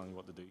not here telling you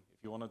what to do.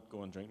 If you want to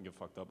go and drink and get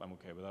fucked up, I'm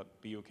okay with that.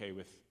 Be okay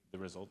with the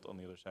result on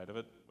the other side of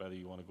it, whether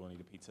you want to go and eat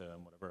a pizza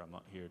and whatever. I'm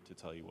not here to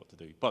tell you what to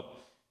do. But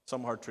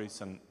some hard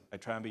truths, and I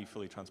try and be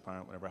fully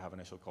transparent whenever I have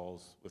initial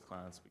calls with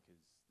clients because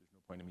there's no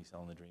point in me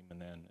selling the dream and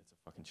then it's a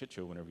fucking shit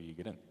show whenever you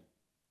get in.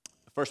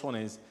 The first one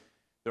is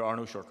there are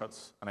no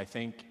shortcuts, and I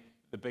think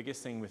the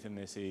biggest thing within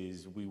this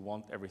is we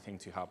want everything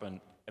to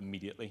happen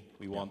immediately.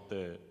 We want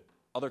the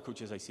other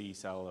coaches I see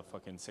sell a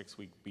fucking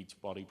 6-week beach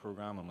body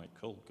program. I'm like,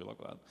 cool, good luck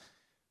with that.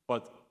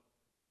 But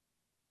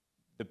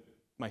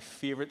my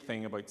favorite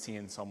thing about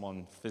seeing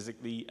someone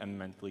physically and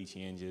mentally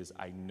change is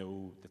I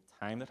know the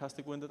time that has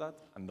to go into that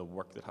and the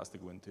work that has to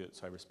go into it,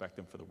 so I respect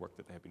them for the work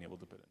that they have been able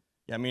to put in.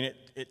 Yeah, I mean,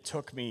 it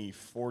took me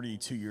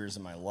 42 years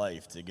of my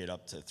life to get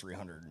up to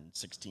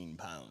 316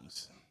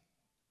 pounds.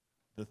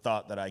 The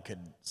thought that I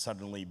could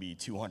suddenly be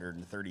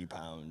 230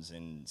 pounds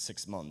in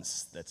 6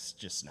 months, that's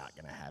just not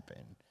going to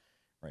happen,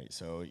 right?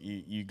 So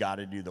you got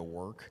to do the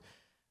work.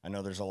 I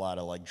know there's a lot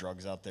of like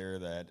drugs out there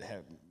that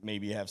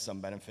maybe have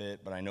some benefit,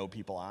 but I know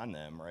people on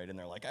them, right? And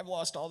they're like, I've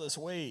lost all this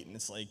weight. And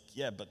it's like,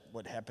 yeah, but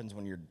what happens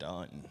when you're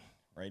done,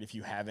 right? If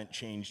you haven't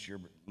changed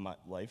your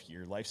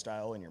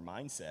lifestyle and your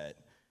mindset,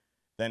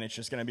 then it's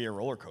just going to be a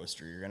roller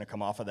coaster. You're going to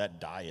come off of that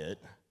diet.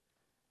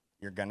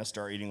 You're going to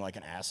start eating like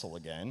an asshole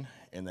again.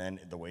 And then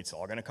the weight's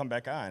all going to come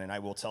back on. And I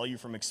will tell you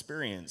from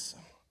experience,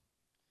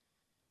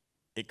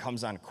 it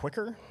comes on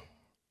quicker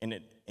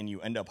and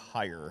you end up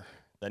higher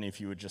than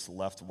if you had just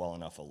left well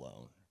enough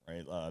alone,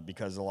 right?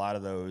 Because a lot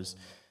of those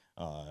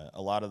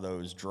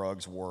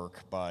drugs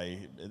work by,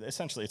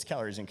 essentially it's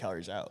calories in,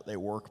 calories out. They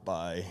work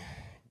by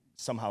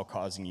somehow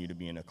causing you to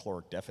be in a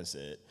caloric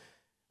deficit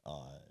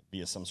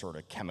via some sort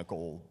of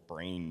chemical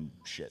brain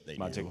shit they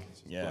magic. do.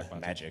 Yeah,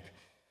 magic.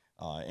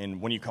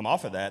 And when you come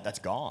off of that, that's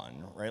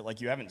gone, right? Like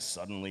you haven't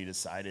suddenly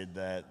decided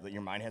that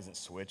your mind hasn't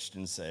switched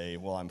and say,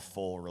 well, I'm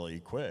full really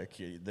quick.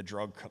 The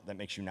drug that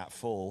makes you not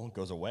full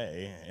goes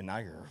away, and now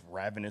you're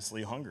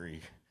ravenously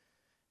hungry,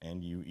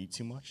 and you eat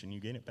too much, and you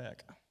gain it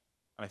back.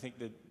 And I think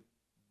that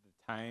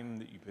the time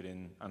that you put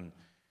in, and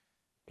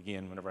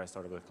again, whenever I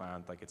started with a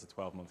client, like it's a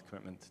 12-month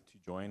commitment to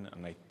join,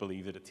 and I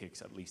believe that it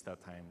takes at least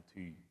that time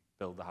to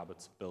build the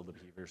habits, build the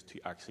behaviors to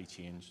actually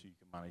change so you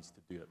can manage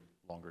to do it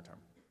longer term.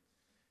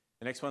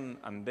 The next one,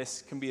 and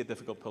this can be a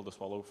difficult pill to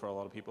swallow for a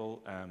lot of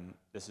people,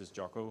 this is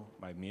Jocko,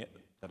 my mate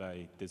that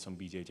I did some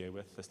BJJ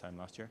with this time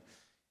last year.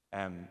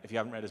 If you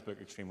haven't read his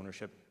book, Extreme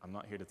Ownership, I'm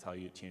not here to tell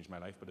you it changed my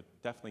life, but it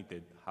definitely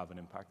did have an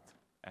impact.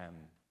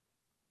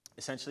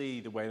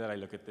 Essentially, the way that I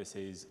look at this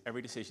is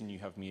every decision you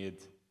have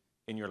made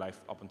in your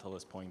life up until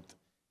this point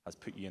has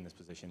put you in this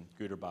position,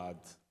 good or bad,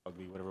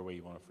 ugly, whatever way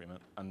you want to frame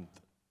it. And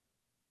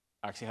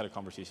I actually had a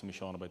conversation with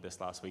Sean about this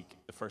last week.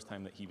 The first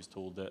time that he was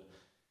told that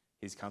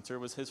his cancer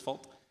was his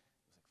fault, I was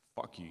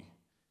like, fuck you.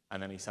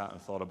 And then he sat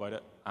and thought about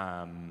it.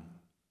 And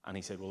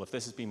he said, well, if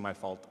this has been my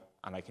fault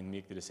and I can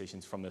make the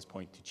decisions from this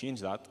point to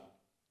change that,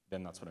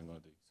 then that's what I'm going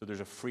to do. So there's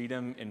a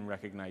freedom in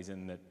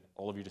recognizing that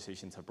all of your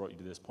decisions have brought you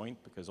to this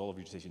point, because all of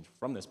your decisions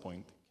from this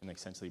point can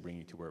essentially bring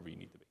you to wherever you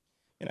need to be.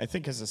 And I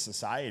think as a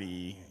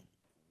society,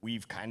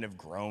 we've kind of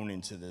grown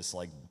into this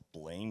like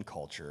blame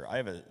culture. I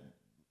have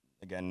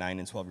again, 9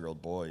 and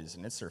 12-year-old boys,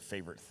 and it's their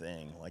favorite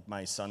thing. Like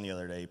my son the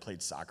other day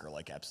played soccer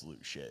like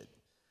absolute shit.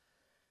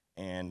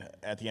 And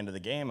at the end of the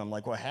game, I'm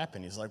like, what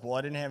happened? He's like, well,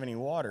 I didn't have any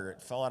water.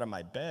 It fell out of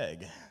my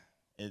bag.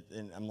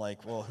 And I'm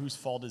like, well, whose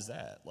fault is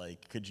that?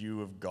 Like, could you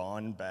have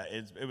gone back?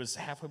 It was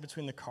halfway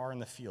between the car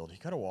and the field. He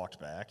could have walked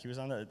back.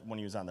 When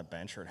he was on the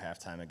bench or at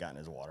halftime and gotten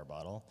his water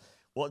bottle.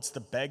 Well, it's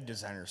the bag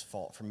designer's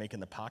fault for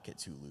making the pocket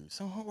too loose.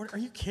 Oh, are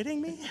you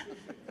kidding me?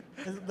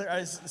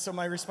 So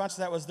my response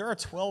to that was, there are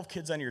 12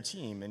 kids on your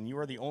team, and you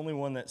are the only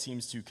one that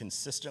seems to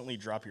consistently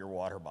drop your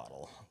water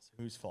bottle. So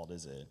whose fault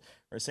is it?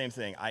 Or same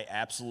thing, I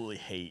absolutely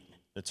hate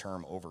the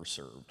term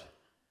overserved.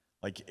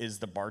 Like, is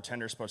the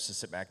bartender supposed to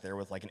sit back there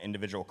with like an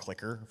individual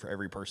clicker for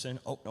every person?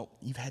 Oh, no,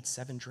 you've had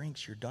 7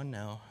 drinks, you're done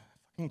now.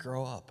 Fucking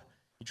grow up.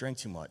 You drank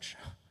too much.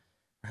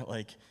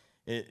 Like,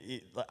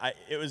 it'd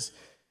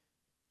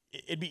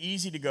be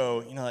easy to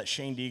go, you know, that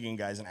Shane Deegan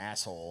guy's an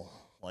asshole.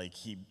 Like,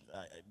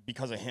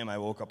 because of him, I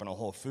woke up in a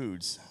Whole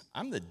Foods.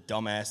 I'm the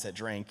dumbass that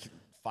drank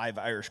 5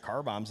 Irish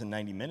car bombs in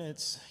 90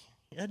 minutes.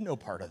 He had no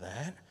part of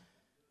that.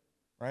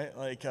 Right?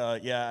 Like,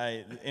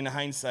 in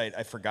hindsight,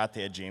 I forgot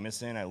they had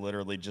Jameson. I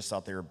literally just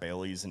thought they were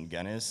Baileys and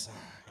Guinness.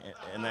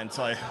 And then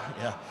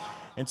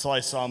until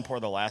I saw him pour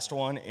the last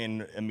one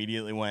and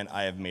immediately went,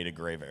 I have made a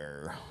grave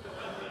error.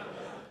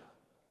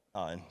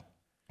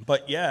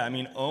 But yeah, I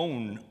mean,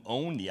 own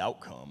the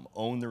outcome,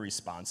 own the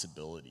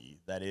responsibility.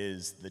 That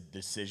is the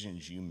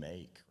decisions you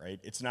make, right?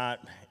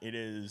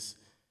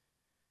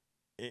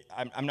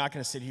 I'm not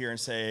going to sit here and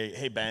say,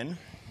 hey, Ben,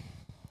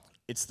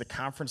 it's the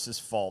conference's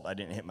fault I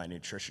didn't hit my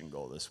nutrition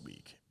goal this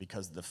week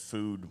because the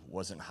food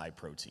wasn't high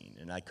protein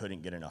and I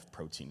couldn't get enough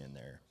protein in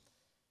there.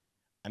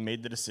 I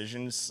made the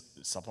decisions,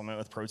 supplement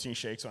with protein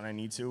shakes when I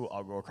need to.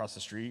 I'll go across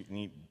the street and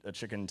eat a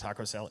chicken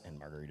taco salad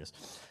and margaritas.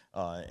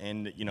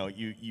 And you know,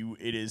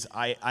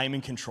 I'm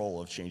in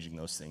control of changing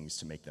those things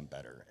to make them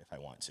better if I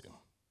want to.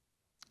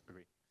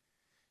 Agree.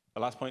 The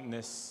last point in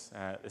this,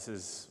 this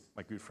is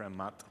my good friend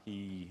Matt.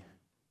 He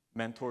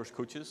mentors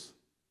coaches.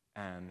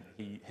 And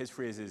his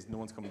phrase is, no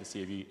one's coming to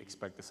save you,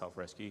 expect the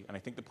self-rescue. And I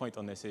think the point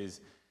on this is,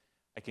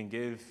 I can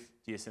give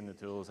Jason the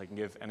tools, I can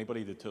give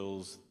anybody the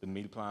tools, the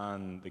meal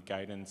plan, the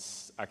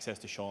guidance, access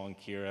to Sean,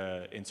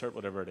 Kira, insert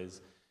whatever it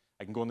is.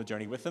 I can go on the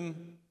journey with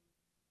them,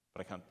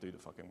 but I can't do the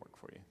fucking work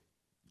for you.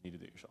 You need to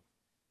do it yourself.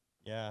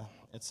 Yeah,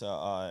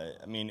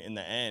 I mean, in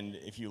the end,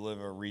 if you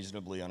live a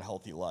reasonably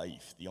unhealthy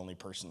life, the only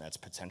person that's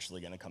potentially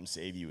going to come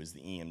save you is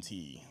the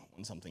EMT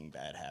when something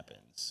bad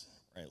happens,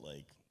 right?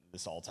 Like,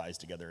 this all ties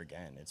together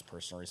again. It's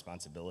personal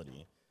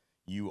responsibility.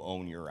 You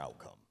own your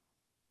outcome.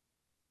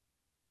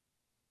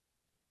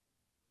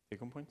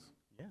 Take-home points?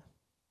 Yeah.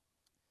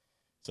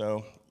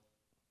 So,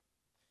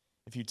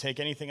 if you take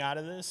anything out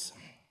of this,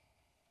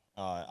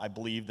 I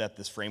believe that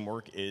this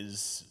framework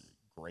is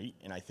great,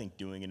 and I think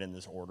doing it in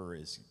this order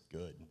is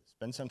good.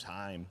 Spend some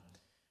time,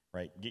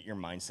 right? Get your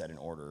mindset in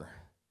order.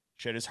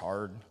 Shit is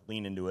hard.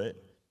 Lean into it.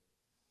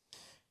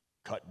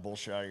 Cut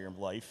bullshit out of your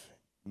life.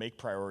 Make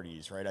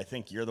priorities, right? I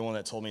think you're the one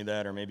that told me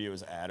that, or maybe it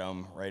was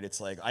Adam, right? It's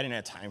like, I didn't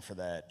have time for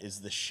that, is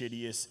the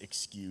shittiest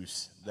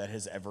excuse that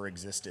has ever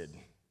existed.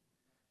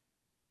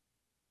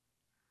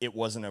 It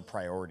wasn't a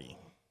priority,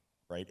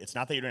 right? It's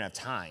not that you didn't have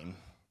time.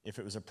 If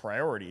it was a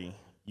priority,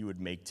 you would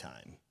make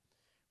time,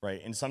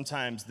 right? And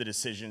sometimes the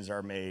decisions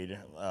are made.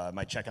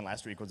 My check-in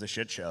last week was a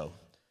shit show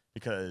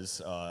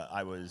because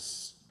I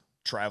was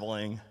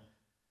traveling,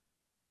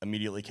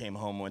 immediately came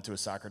home, went to a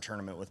soccer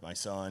tournament with my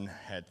son,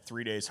 had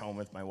 3 days home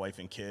with my wife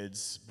and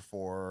kids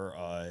before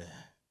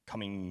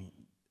coming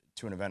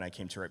to an event I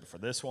came to right before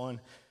this one.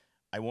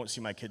 I won't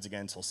see my kids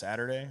again until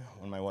Saturday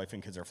when my wife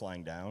and kids are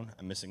flying down.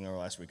 I'm missing their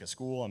last week of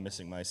school. I'm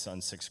missing my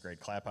son's 6th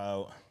grade clap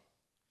out.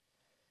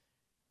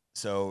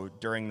 So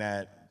during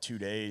that 3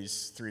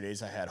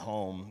 days I had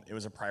home, it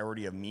was a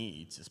priority of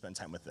me to spend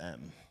time with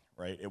them.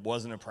 Right? It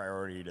wasn't a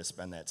priority to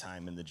spend that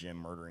time in the gym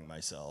murdering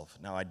myself.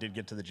 Now, I did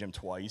get to the gym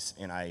twice,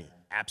 and I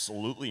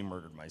absolutely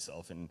murdered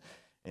myself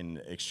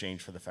in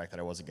exchange for the fact that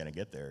I wasn't going to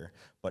get there.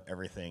 But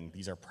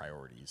these are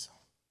priorities.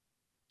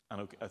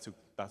 And okay,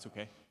 that's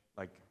okay.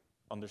 Like,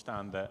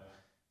 understand that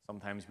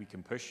sometimes we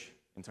can push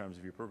in terms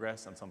of your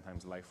progress, and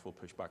sometimes life will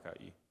push back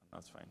at you, and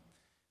that's fine.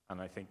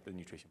 And I think the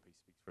nutrition piece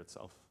speaks for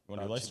itself. You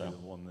want to do lifestyle?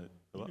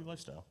 The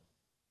lifestyle.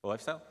 The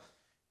lifestyle?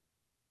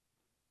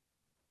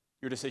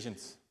 Your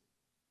decisions.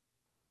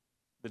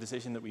 the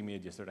decision that we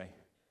made yesterday.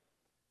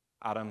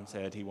 Adam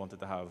said he wanted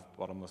to have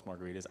bottomless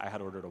margaritas. I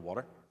had ordered a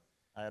water.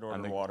 I had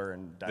ordered water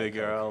and Diet the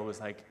Coke. girl was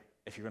like,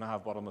 if you're going to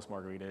have bottomless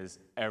margaritas,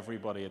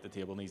 everybody at the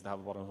table needs to have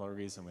a bottomless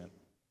margaritas. And I went,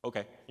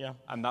 okay. Yeah.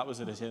 And that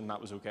was a decision,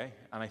 that was okay.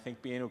 And I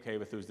think being okay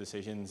with those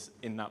decisions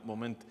in that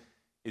moment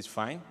is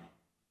fine,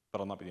 but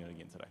I'll not be doing it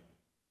again today.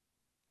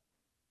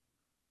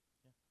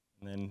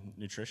 And then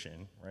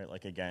nutrition, right?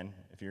 Like, again,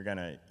 if you're going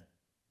to,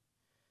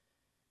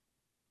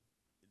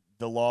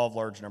 the law of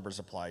large numbers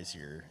applies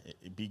here.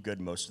 It'd be good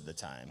most of the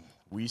time.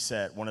 We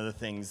set, one of the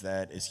things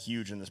that is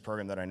huge in this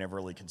program that I never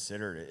really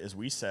considered is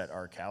we set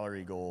our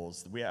calorie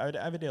goals. I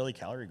have a daily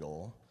calorie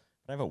goal,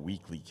 but I have a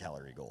weekly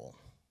calorie goal,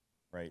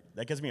 right?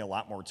 That gives me a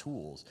lot more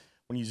tools.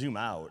 When you zoom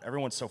out,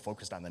 everyone's so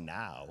focused on the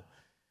now,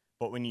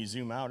 but when you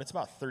zoom out, it's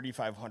about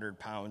 3,500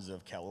 pounds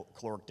of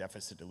caloric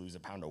deficit to lose a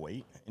pound of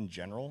weight in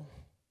general.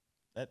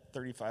 That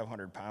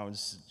 3,500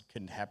 pounds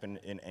can happen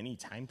in any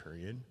time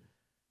period.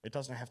 It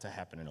doesn't have to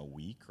happen in a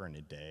week or in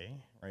a day,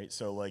 right?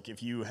 So like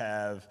if you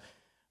have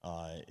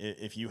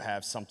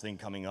something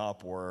coming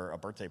up or a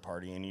birthday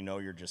party and you know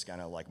you're just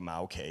gonna like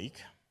mow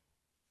cake,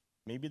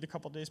 maybe the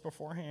couple days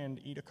beforehand,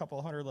 eat a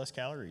couple hundred less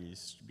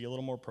calories, be a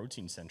little more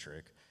protein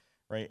centric,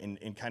 right?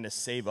 And kind of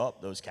save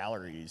up those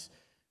calories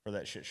for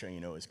that shit show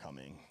you know is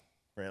coming,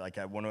 right? Like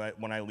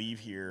when I leave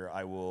here,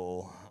 I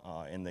will,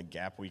 in the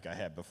gap week I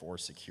had before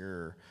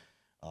Secure,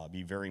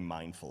 be very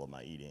mindful of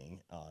my eating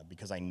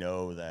because I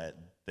know that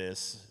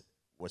this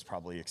was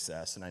probably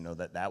excess and I know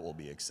that that will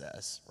be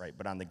excess, right?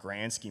 But on the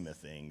grand scheme of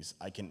things,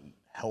 I can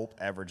help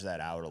average that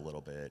out a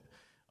little bit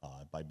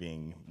by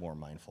being more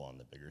mindful on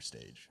the bigger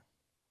stage.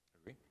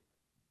 Agree.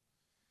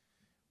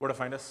 Where to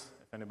find us?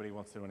 If anybody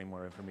wants to know any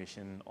more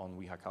information on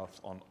We Hack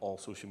Health on all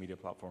social media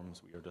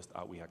platforms, we are just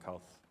at We Hack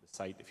Health. The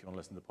site, if you want to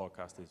listen to the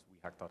podcast, is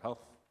wehack.health.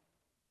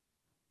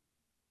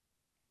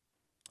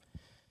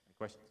 Any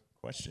questions?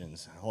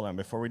 Questions. Hold on,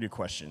 before we do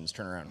questions,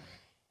 turn around.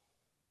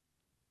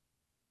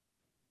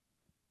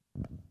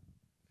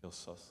 Feels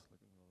sus.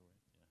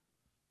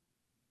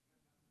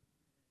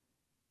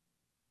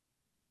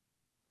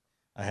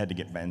 I had to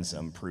get Ben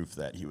some proof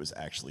that he was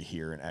actually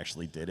here and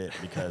actually did it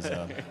because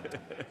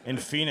in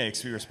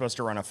Phoenix we were supposed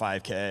to run a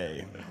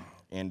 5K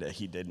and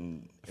he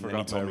didn't. And then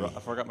I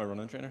forgot my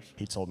running trainers.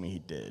 He told me he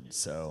did.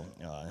 So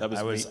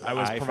I was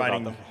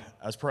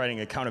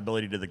providing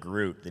accountability to the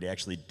group that he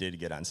actually did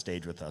get on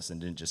stage with us and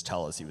didn't just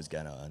tell us he was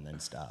gonna and then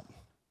stop.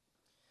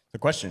 So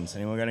questions?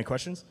 Anyone got any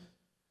questions?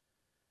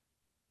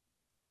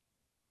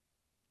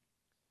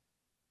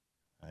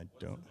 I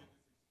don't.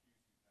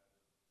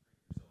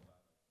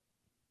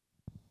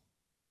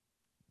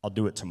 I'll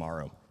do it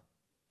tomorrow.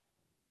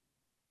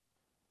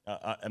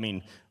 I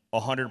mean,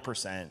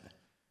 100%.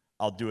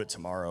 I'll do it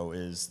tomorrow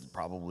is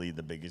probably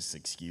the biggest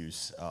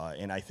excuse.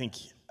 And I think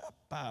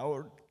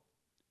about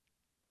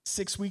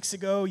 6 weeks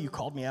ago, you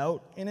called me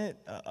out in it,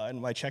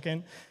 in my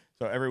check-in.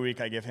 So every week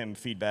I give him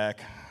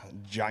feedback,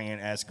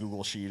 giant-ass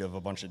Google sheet of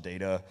a bunch of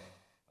data,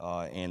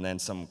 and then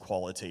some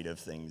qualitative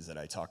things that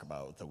I talk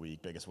about with the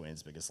week, biggest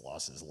wins, biggest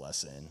losses,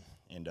 lesson.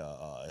 And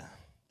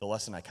the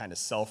lesson I kind of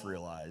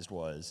self-realized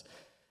was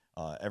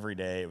every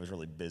day it was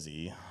really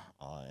busy,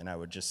 and I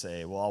would just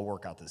say, well, I'll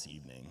work out this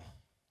evening.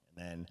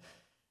 And then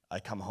I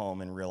come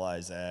home and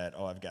realize that,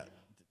 I've got to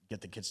get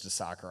the kids to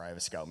soccer, I have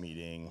a scout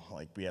meeting,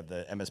 like we have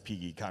the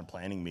MSPGeekCon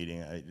planning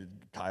meeting.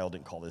 Kyle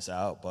didn't call this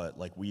out, but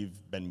like we've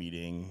been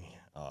meeting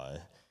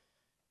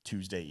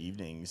Tuesday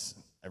evenings,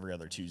 every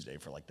other Tuesday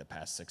for like the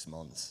past 6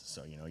 months.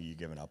 So, you know, you're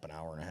giving up an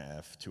hour and a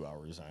half, 2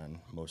 hours on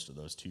most of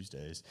those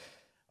Tuesdays.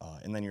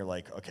 And then you're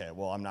like, okay,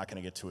 well, I'm not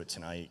gonna get to it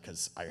tonight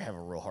because I have a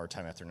real hard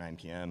time after 9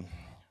 p.m.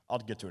 I'll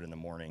get to it in the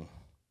morning.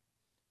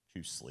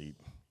 Choose sleep.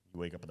 You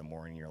wake up in the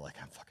morning, you're like,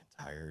 I'm fucking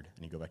tired,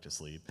 and you go back to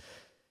sleep.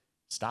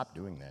 Stop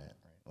doing that,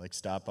 right? Like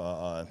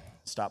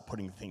stop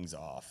putting things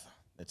off.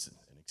 That's an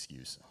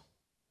excuse.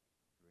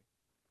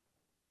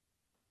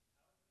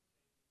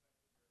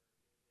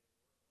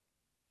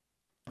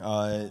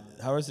 How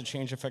has the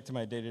change affected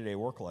my day-to-day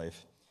work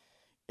life?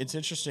 It's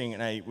interesting,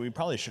 and we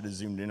probably should have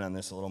zoomed in on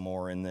this a little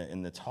more in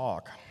the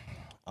talk.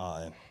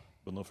 We'll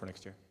know for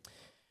next year.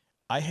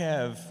 I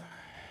have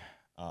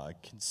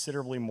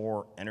considerably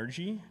more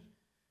energy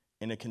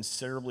and a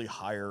considerably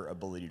higher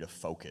ability to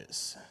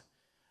focus.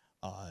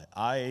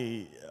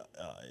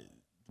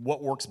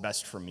 What works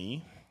best for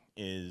me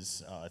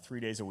is 3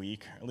 days a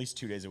week, at least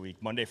 2 days a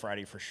week, Monday,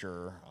 Friday for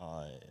sure.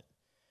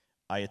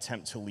 I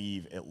attempt to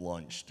leave at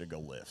lunch to go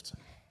lift.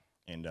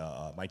 And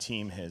my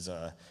team has,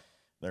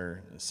 there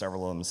are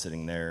several of them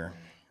sitting there.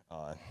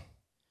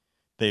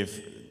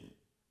 They've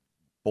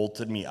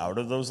bolted me out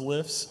of those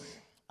lifts.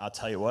 I'll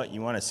tell you what,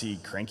 you want to see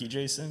cranky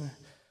Jason?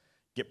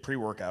 Get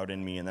pre-workout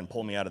in me and then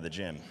pull me out of the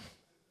gym.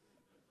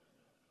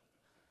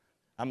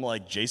 I'm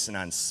like Jason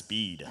on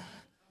speed.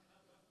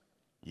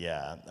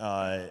 Yeah,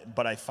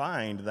 but I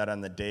find that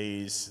on the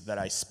days that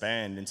I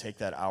spend and take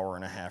that hour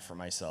and a half for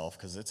myself,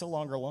 because it's a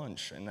longer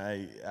lunch, and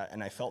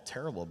I felt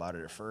terrible about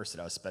it at first that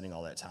I was spending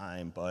all that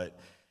time, but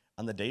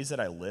on the days that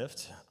I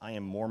lift, I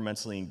am more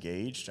mentally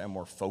engaged, I'm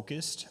more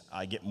focused,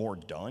 I get more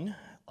done.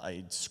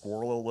 I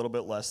squirrel a little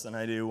bit less than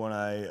I do when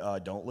I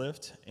don't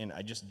lift, and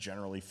I just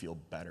generally feel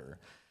better.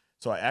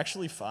 So I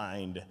actually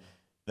find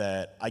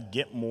that I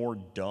get more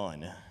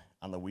done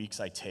on the weeks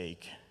I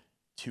take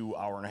 2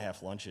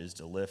 hour-and-a-half lunches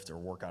to lift or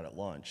work out at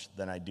lunch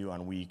than I do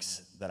on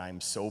weeks that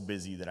I'm so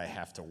busy that I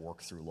have to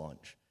work through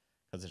lunch,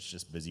 because it's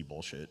just busy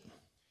bullshit.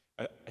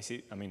 I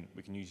see. I mean,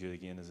 we can use you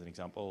again as an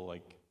example.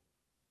 Like,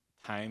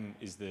 time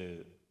is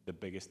the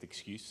biggest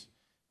excuse.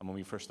 And when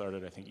we first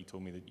started, I think you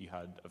told me that you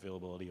had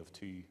availability of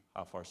 2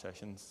 half-hour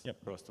sessions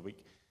across the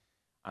week.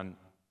 And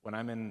when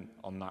I'm in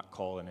on that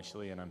call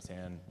initially and I'm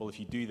saying, well, if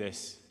you do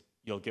this,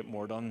 you'll get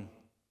more done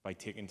by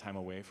taking time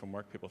away from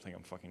work, people think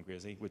I'm fucking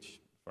crazy, which,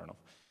 fair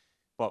enough.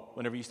 But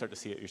whenever you start to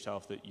see it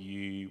yourself, that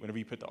whenever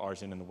you put the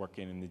hours in and the work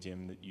in the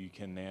gym, that you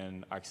can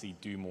then actually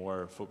do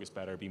more, focus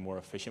better, be more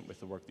efficient with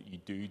the work that you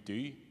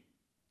do,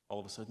 all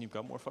of a sudden you've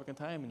got more fucking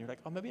time, and you're like,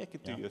 oh, maybe I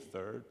could do a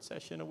third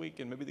session a week,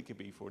 and maybe they could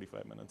be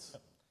 45 minutes.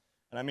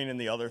 And I mean,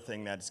 and the other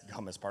thing that's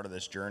come as part of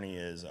this journey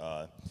is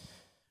I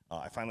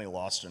finally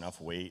lost enough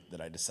weight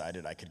that I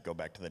decided I could go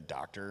back to the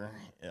doctor.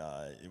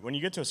 When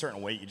you get to a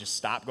certain weight, you just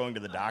stop going to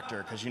the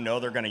doctor because you know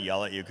they're going to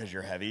yell at you because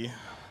you're heavy.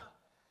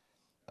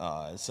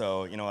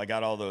 So, I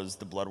got all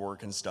the blood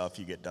work and stuff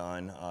you get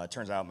done. It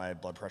turns out my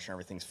blood pressure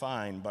and everything's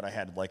fine, but I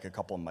had like a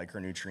couple of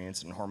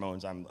micronutrients and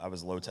hormones. I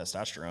was low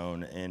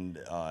testosterone, and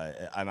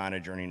I'm on a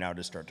journey now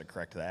to start to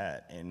correct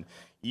that. And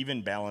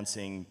even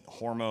balancing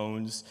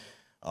hormones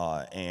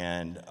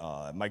and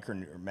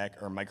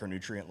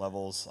micronutrient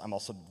levels. I'm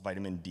also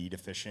vitamin D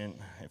deficient.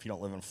 If you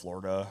don't live in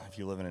Florida, if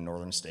you live in a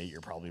northern state,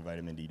 you're probably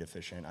vitamin D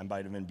deficient. I'm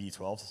vitamin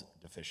B12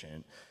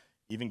 deficient.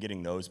 Even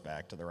getting those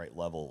back to the right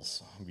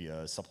levels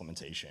via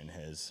supplementation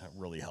has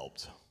really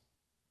helped.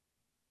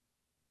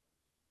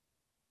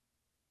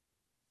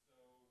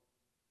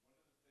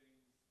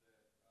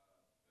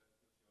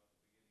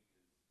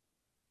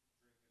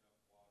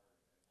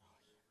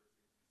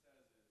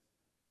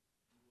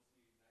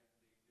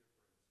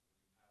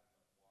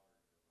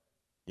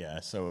 Yeah,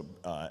 so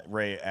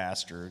Ray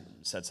asked or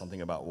said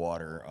something about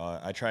water.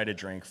 I try to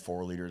drink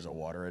 4 liters of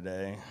water a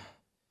day.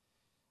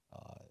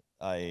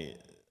 I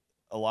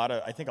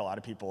think a lot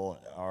of people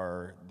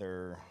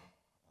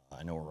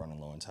I know we're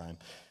running low on time.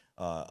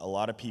 A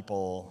lot of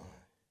people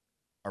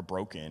are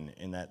broken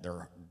in that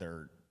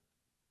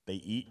they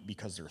eat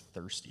because they're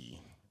thirsty,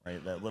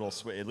 right? That little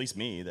at least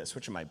me, that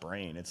switch in my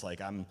brain. It's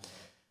like I'm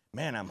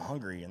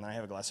hungry, and then I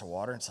have a glass of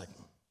water. It's like,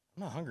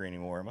 I'm not hungry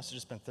anymore. I must have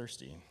just been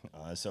thirsty.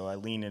 So I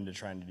lean into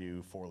trying to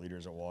do 4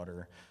 liters of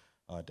water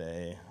a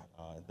day.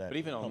 But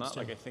even on that,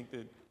 I think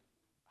that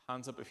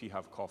hands up if you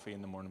have coffee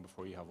in the morning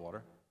before you have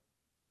water.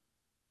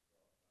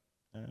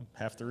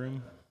 Half the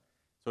room.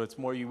 So it's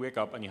more you wake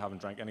up and you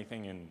haven't drank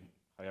anything in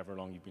however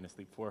long you've been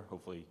asleep for,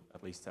 hopefully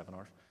at least 7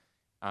 hours,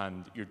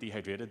 and you're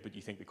dehydrated, but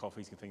you think the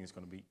coffee thing is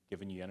going to be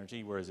giving you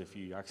energy, whereas if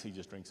you actually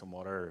just drink some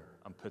water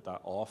and put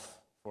that off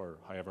for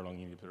however long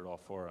you need to put it off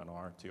for, an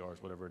hour, 2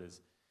 hours, whatever it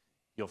is,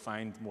 you'll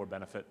find more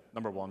benefit,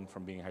 number one,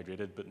 from being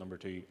hydrated, but number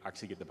two,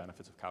 actually get the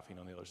benefits of caffeine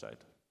on the other side.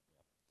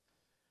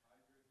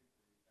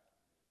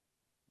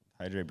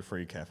 Hydrate before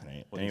you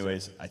caffeinate.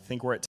 Anyways, I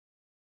think we're at